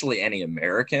 especially any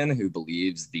American who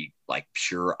believes the like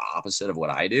pure opposite of what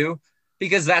I do,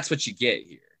 because that's what you get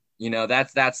here.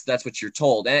 That's what you're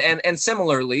told. And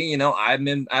similarly,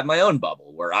 I have my own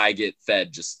bubble where I get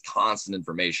fed just constant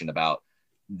information about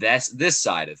this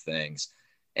side of things.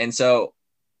 And so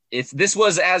if this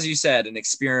was, as you said, an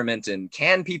experiment in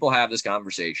can people have this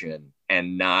conversation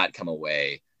and not come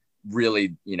away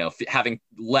really, having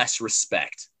less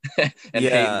respect and hate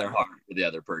in their heart for the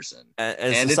other person.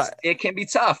 And it can be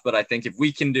tough, but I think if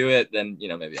we can do it, then,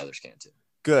 maybe others can too.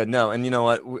 Good. No. And you know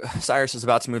what? Cyrus is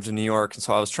about to move to New York. And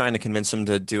so I was trying to convince him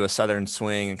to do a Southern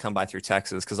swing and come by through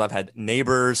Texas. Cause I've had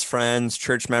neighbors, friends,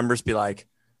 church members be like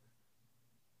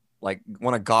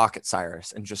want to gawk at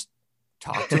Cyrus and just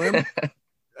talk to him.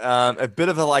 A bit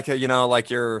of like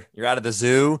you're out of the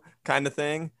zoo kind of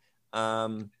thing.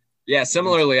 Yeah.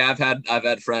 Similarly, I've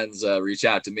had friends reach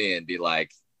out to me and be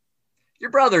like,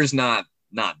 your brother's not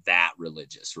that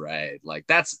religious, right? Like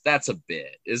that's a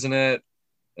bit, isn't it?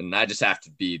 And I just have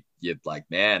to be like,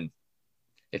 man,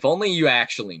 if only you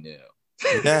actually knew.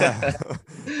 Yeah.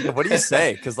 What do you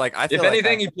say? Because like I feel if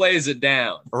anything, he plays it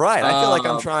down. Right. I feel like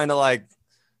I'm trying to like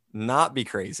not be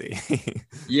crazy.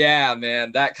 Yeah,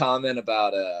 man. That comment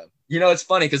about it's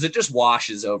funny because it just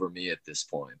washes over me at this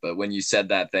point. But when you said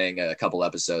that thing a couple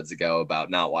episodes ago about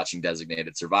not watching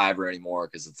Designated Survivor anymore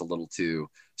because it's a little too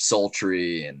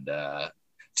sultry and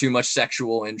too much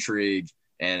sexual intrigue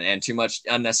and too much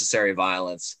unnecessary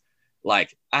violence,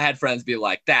 like I had friends be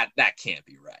like, that can't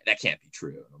be right. That can't be true.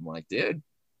 And I'm like, dude.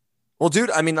 Well,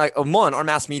 dude, I mean, like, one, our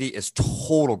mass media is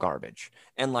total garbage,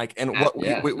 and what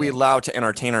we allow to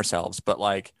entertain ourselves, but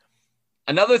like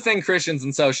another thing Christians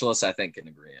and socialists, I think, can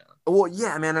agree on. Well,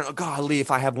 yeah, man. Golly, if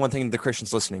I have one thing to the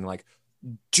Christians listening, like,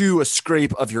 do a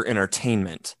scrape of your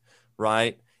entertainment,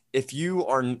 right? If you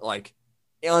are like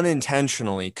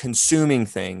unintentionally consuming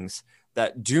things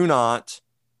that do not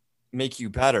make you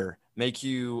better, make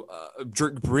you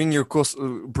bring you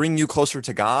closer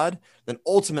to God, then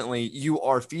ultimately you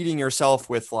are feeding yourself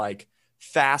with like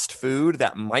fast food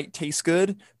that might taste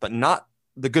good, but not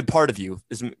the good part of you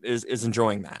is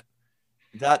enjoying that.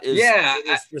 That is, yeah.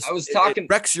 I was talking. It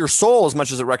wrecks your soul as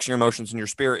much as it wrecks your emotions and your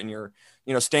spirit and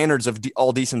your standards of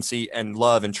all decency and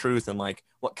love and truth and like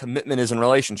what commitment is in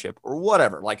relationship or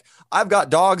whatever. Like I've got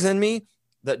dogs in me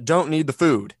that don't need the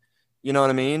food. You know what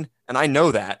I mean? And I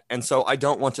know that. And so I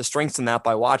don't want to strengthen that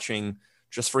by watching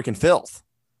just freaking filth.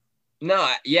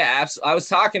 No, yeah, absolutely. I was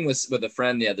talking with a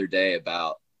friend the other day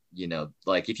about,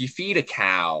 like if you feed a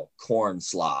cow corn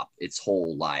slop its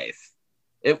whole life,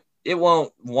 it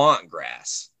won't want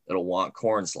grass. It'll want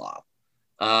corn slop.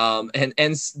 And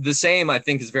the same, I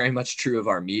think, is very much true of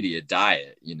our media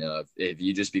diet. If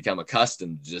you just become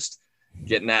accustomed to just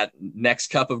getting that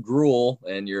next cup of gruel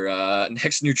and your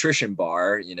next nutrition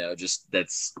bar,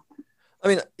 that's. I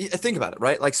mean, think about it,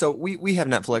 right? Like, so we have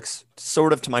Netflix,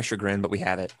 sort of to my chagrin, but we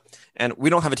have it. And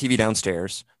we don't have a TV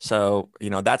downstairs. So,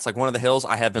 that's like one of the hills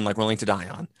I have been like willing to die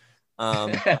on.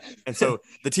 And so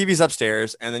the TV's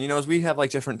upstairs. And then, as we have like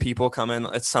different people coming,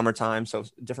 it's summertime. So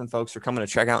different folks are coming to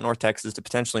check out North Texas to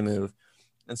potentially move.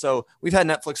 And so we've had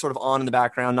Netflix sort of on in the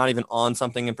background, not even on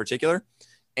something in particular.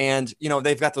 And,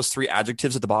 they've got those 3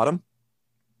 adjectives at the bottom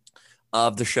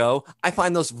of the show. I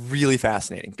find those really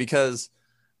fascinating because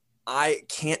I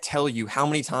can't tell you how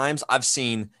many times I've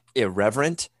seen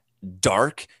irreverent,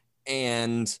 dark,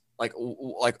 and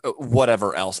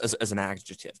whatever else as an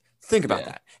adjective. Think about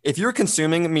that. If you're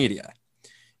consuming media,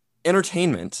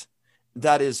 entertainment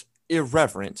that is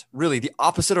irreverent, really the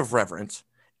opposite of reverent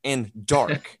and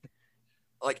dark,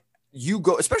 like you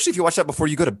go, especially if you watch that before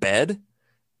you go to bed,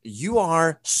 you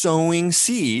are sowing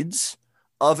seeds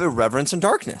of irreverence and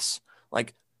darkness.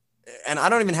 Like, and I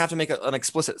don't even have to make an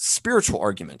explicit spiritual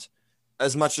argument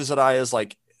as much as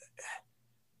like,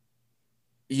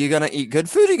 you going to eat good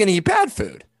food? Or you going to eat bad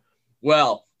food?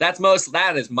 Well, that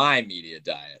is my media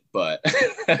diet, but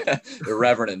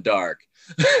irreverent and dark.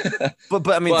 but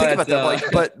I mean, think about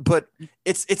that. But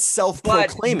it's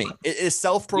self-proclaiming. It is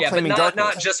self-proclaiming darkness.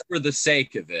 Not just for the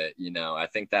sake of it. You know, I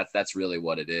think that's really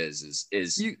what it is.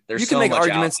 You can make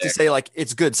arguments to say like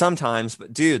it's good sometimes,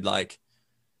 but dude, like,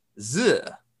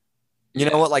 you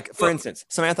know what? Like, for instance,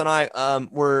 Samantha and I,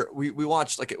 we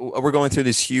watched, like, we're going through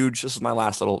this huge. This is my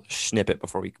last little snippet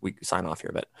before we sign off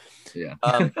here, but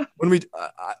when we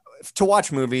to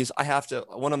watch movies, I have to.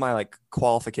 One of my like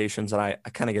qualifications that I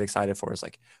kind of get excited for is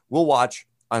like we'll watch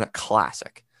on a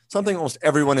classic, something almost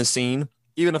everyone has seen,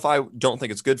 even if I don't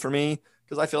think it's good for me,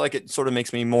 because I feel like it sort of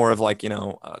makes me more of like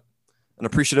an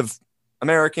appreciative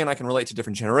American. I can relate to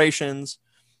different generations.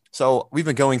 So we've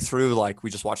been going through, like, we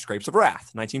just watched Grapes of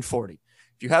Wrath, 1940.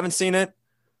 If you haven't seen it,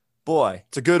 boy,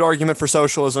 it's a good argument for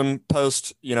socialism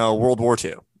post, World War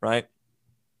II, right?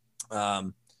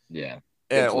 Or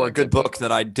a good book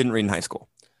that I didn't read in high school.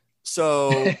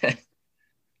 So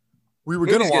we were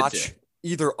going to watch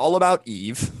either All About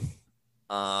Eve,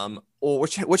 or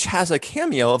which has a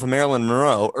cameo of a Marilyn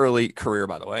Monroe, early career,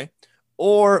 by the way,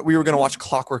 or we were going to watch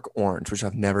Clockwork Orange, which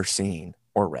I've never seen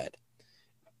or read.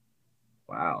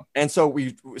 Wow. And so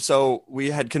we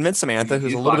had convinced Samantha,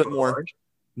 who's a little bit more Orange?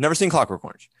 Never seen Clockwork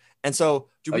Orange. And so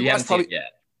you haven't seen it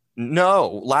yet?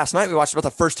 No, last night we watched about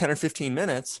the first 10 or 15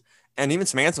 minutes. And even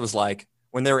Samantha was like,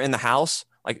 when they were in the house,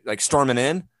 like storming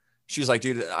in, she was like,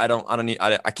 dude, I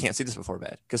can't see this before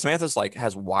bed. Because Samantha's like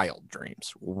has wild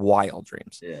dreams.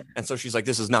 Yeah. And so she's like,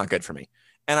 this is not good for me.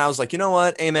 And I was like, you know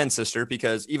what? Amen, sister.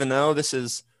 Because even though this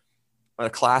is a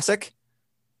classic,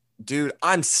 dude,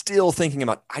 I'm still thinking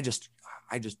about, I just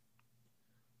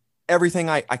everything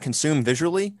I consume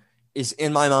visually is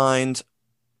in my mind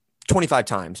 25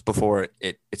 times before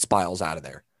it spirals out of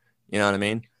there. You know what I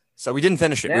mean? So we didn't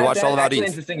finish it. We watched All About Eve.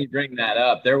 It's interesting you bring that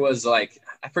up. There was like,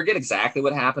 I forget exactly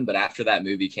what happened, but after that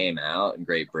movie came out in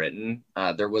Great Britain,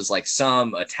 there was like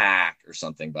some attack or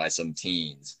something by some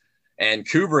teens. And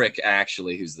Kubrick,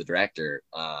 actually, who's the director,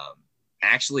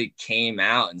 actually came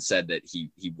out and said that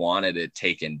he wanted it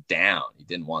taken down. He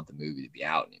didn't want the movie to be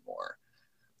out anymore.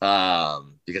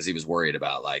 Because he was worried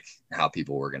about like how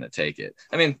people were going to take it.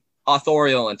 I mean,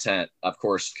 authorial intent, of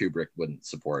course, Kubrick wouldn't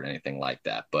support anything like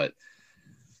that, but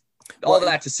all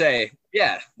that to say,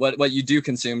 what you do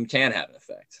consume can have an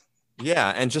effect. Yeah.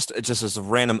 And just as a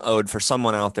random ode for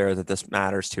someone out there that this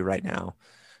matters to right now,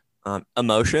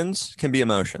 emotions can be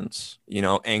emotions,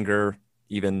 anger,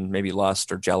 even maybe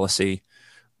lust or jealousy,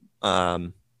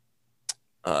 ambition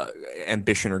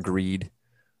or greed.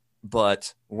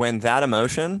 But when that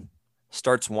emotion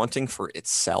starts wanting for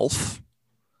itself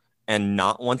and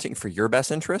not wanting for your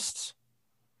best interests,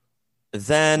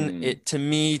 then it, to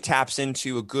me, taps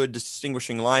into a good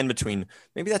distinguishing line between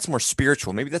maybe that's more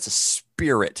spiritual. Maybe that's a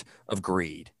spirit of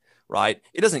greed, right?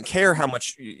 It doesn't care how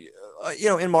much,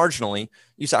 and marginally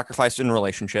you sacrificed in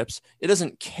relationships. It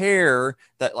doesn't care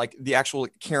that like the actual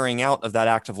carrying out of that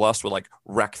act of lust would like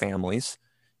wreck families.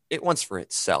 It wants for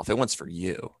itself. It wants for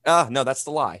you. No, that's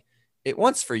the lie. It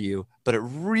wants for you, but it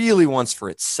really wants for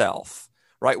itself,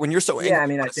 right? When you're so angry, I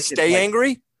mean, I think stay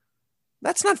angry.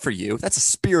 That's not for you. That's a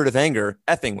spirit of anger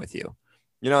effing with you.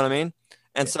 You know what I mean?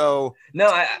 And so,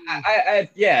 no,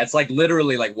 it's like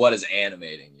literally like what is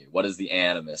animating you? What is the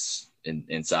animus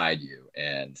inside you?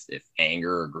 And if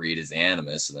anger or greed is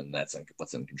animus, then that's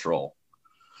what's in control.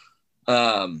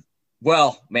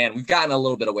 Well, man, we've gotten a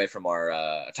little bit away from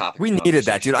our topic. We needed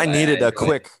that, dude. I needed a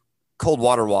quick cold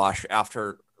water wash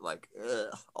after like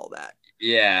all that.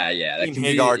 Yeah. Team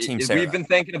Hagar, Team Sarah. We've been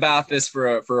thinking about this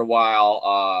for a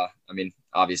while. I mean,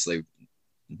 obviously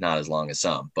not as long as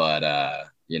some, but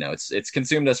it's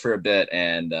consumed us for a bit,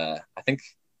 and I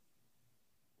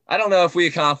don't know if we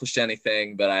accomplished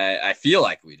anything, but I feel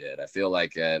like we did. I feel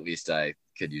like at least I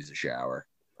could use a shower.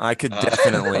 I could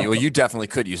definitely. Well, you definitely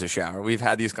could use a shower. We've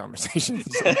had these conversations.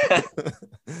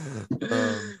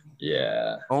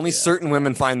 Only certain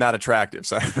women find that attractive.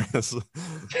 Sorry.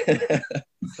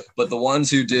 But the ones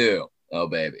who do, oh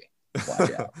baby,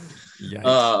 watch out.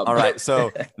 All right.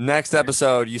 So next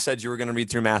episode, you said you were going to read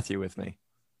through Matthew with me.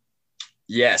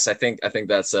 Yes, I think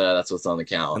that's what's on the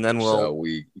calendar. And then so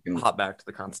we can hop back to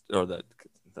the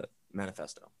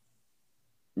manifesto.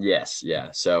 Yes, yeah.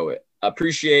 So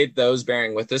appreciate those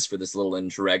bearing with us for this little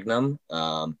interregnum.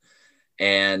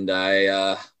 And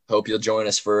I hope you'll join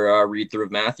us for our read through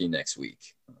of Matthew next week.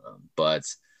 But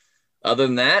other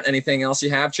than that, anything else you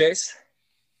have, Chase?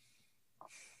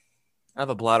 I have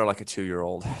a bladder like a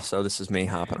 2-year-old, so this is me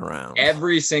hopping around.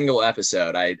 Every single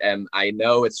episode, I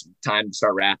know it's time to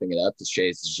start wrapping it up because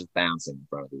Chase is just bouncing in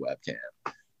front of the webcam.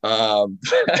 All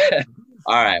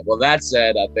right. Well, that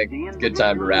said, I think it's a good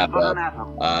time to wrap up.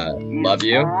 Love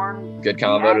you. Good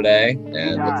convo today,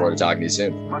 and look forward to talking to you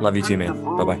soon. Love you too, man.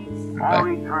 Bye-bye. Are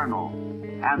eternal,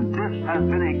 and this has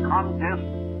been a contest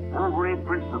over a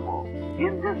principle.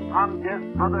 In this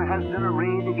contest, brother has been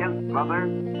arrayed against brother,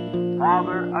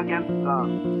 father against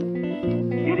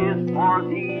son. It is for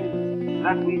these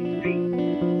that we speak.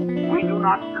 We do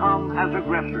not come as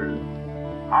aggressors.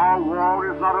 Our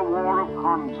war is not a war of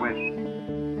conquest.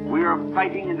 We are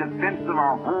fighting in defense of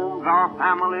our homes, our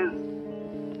families,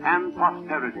 and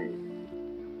posterity.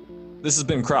 This has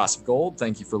been Cross of Gold.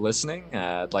 Thank you for listening.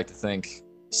 I'd like to thank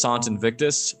Sant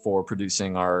Invictus for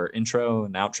producing our intro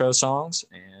and outro songs,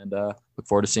 and look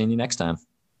forward to seeing you next time.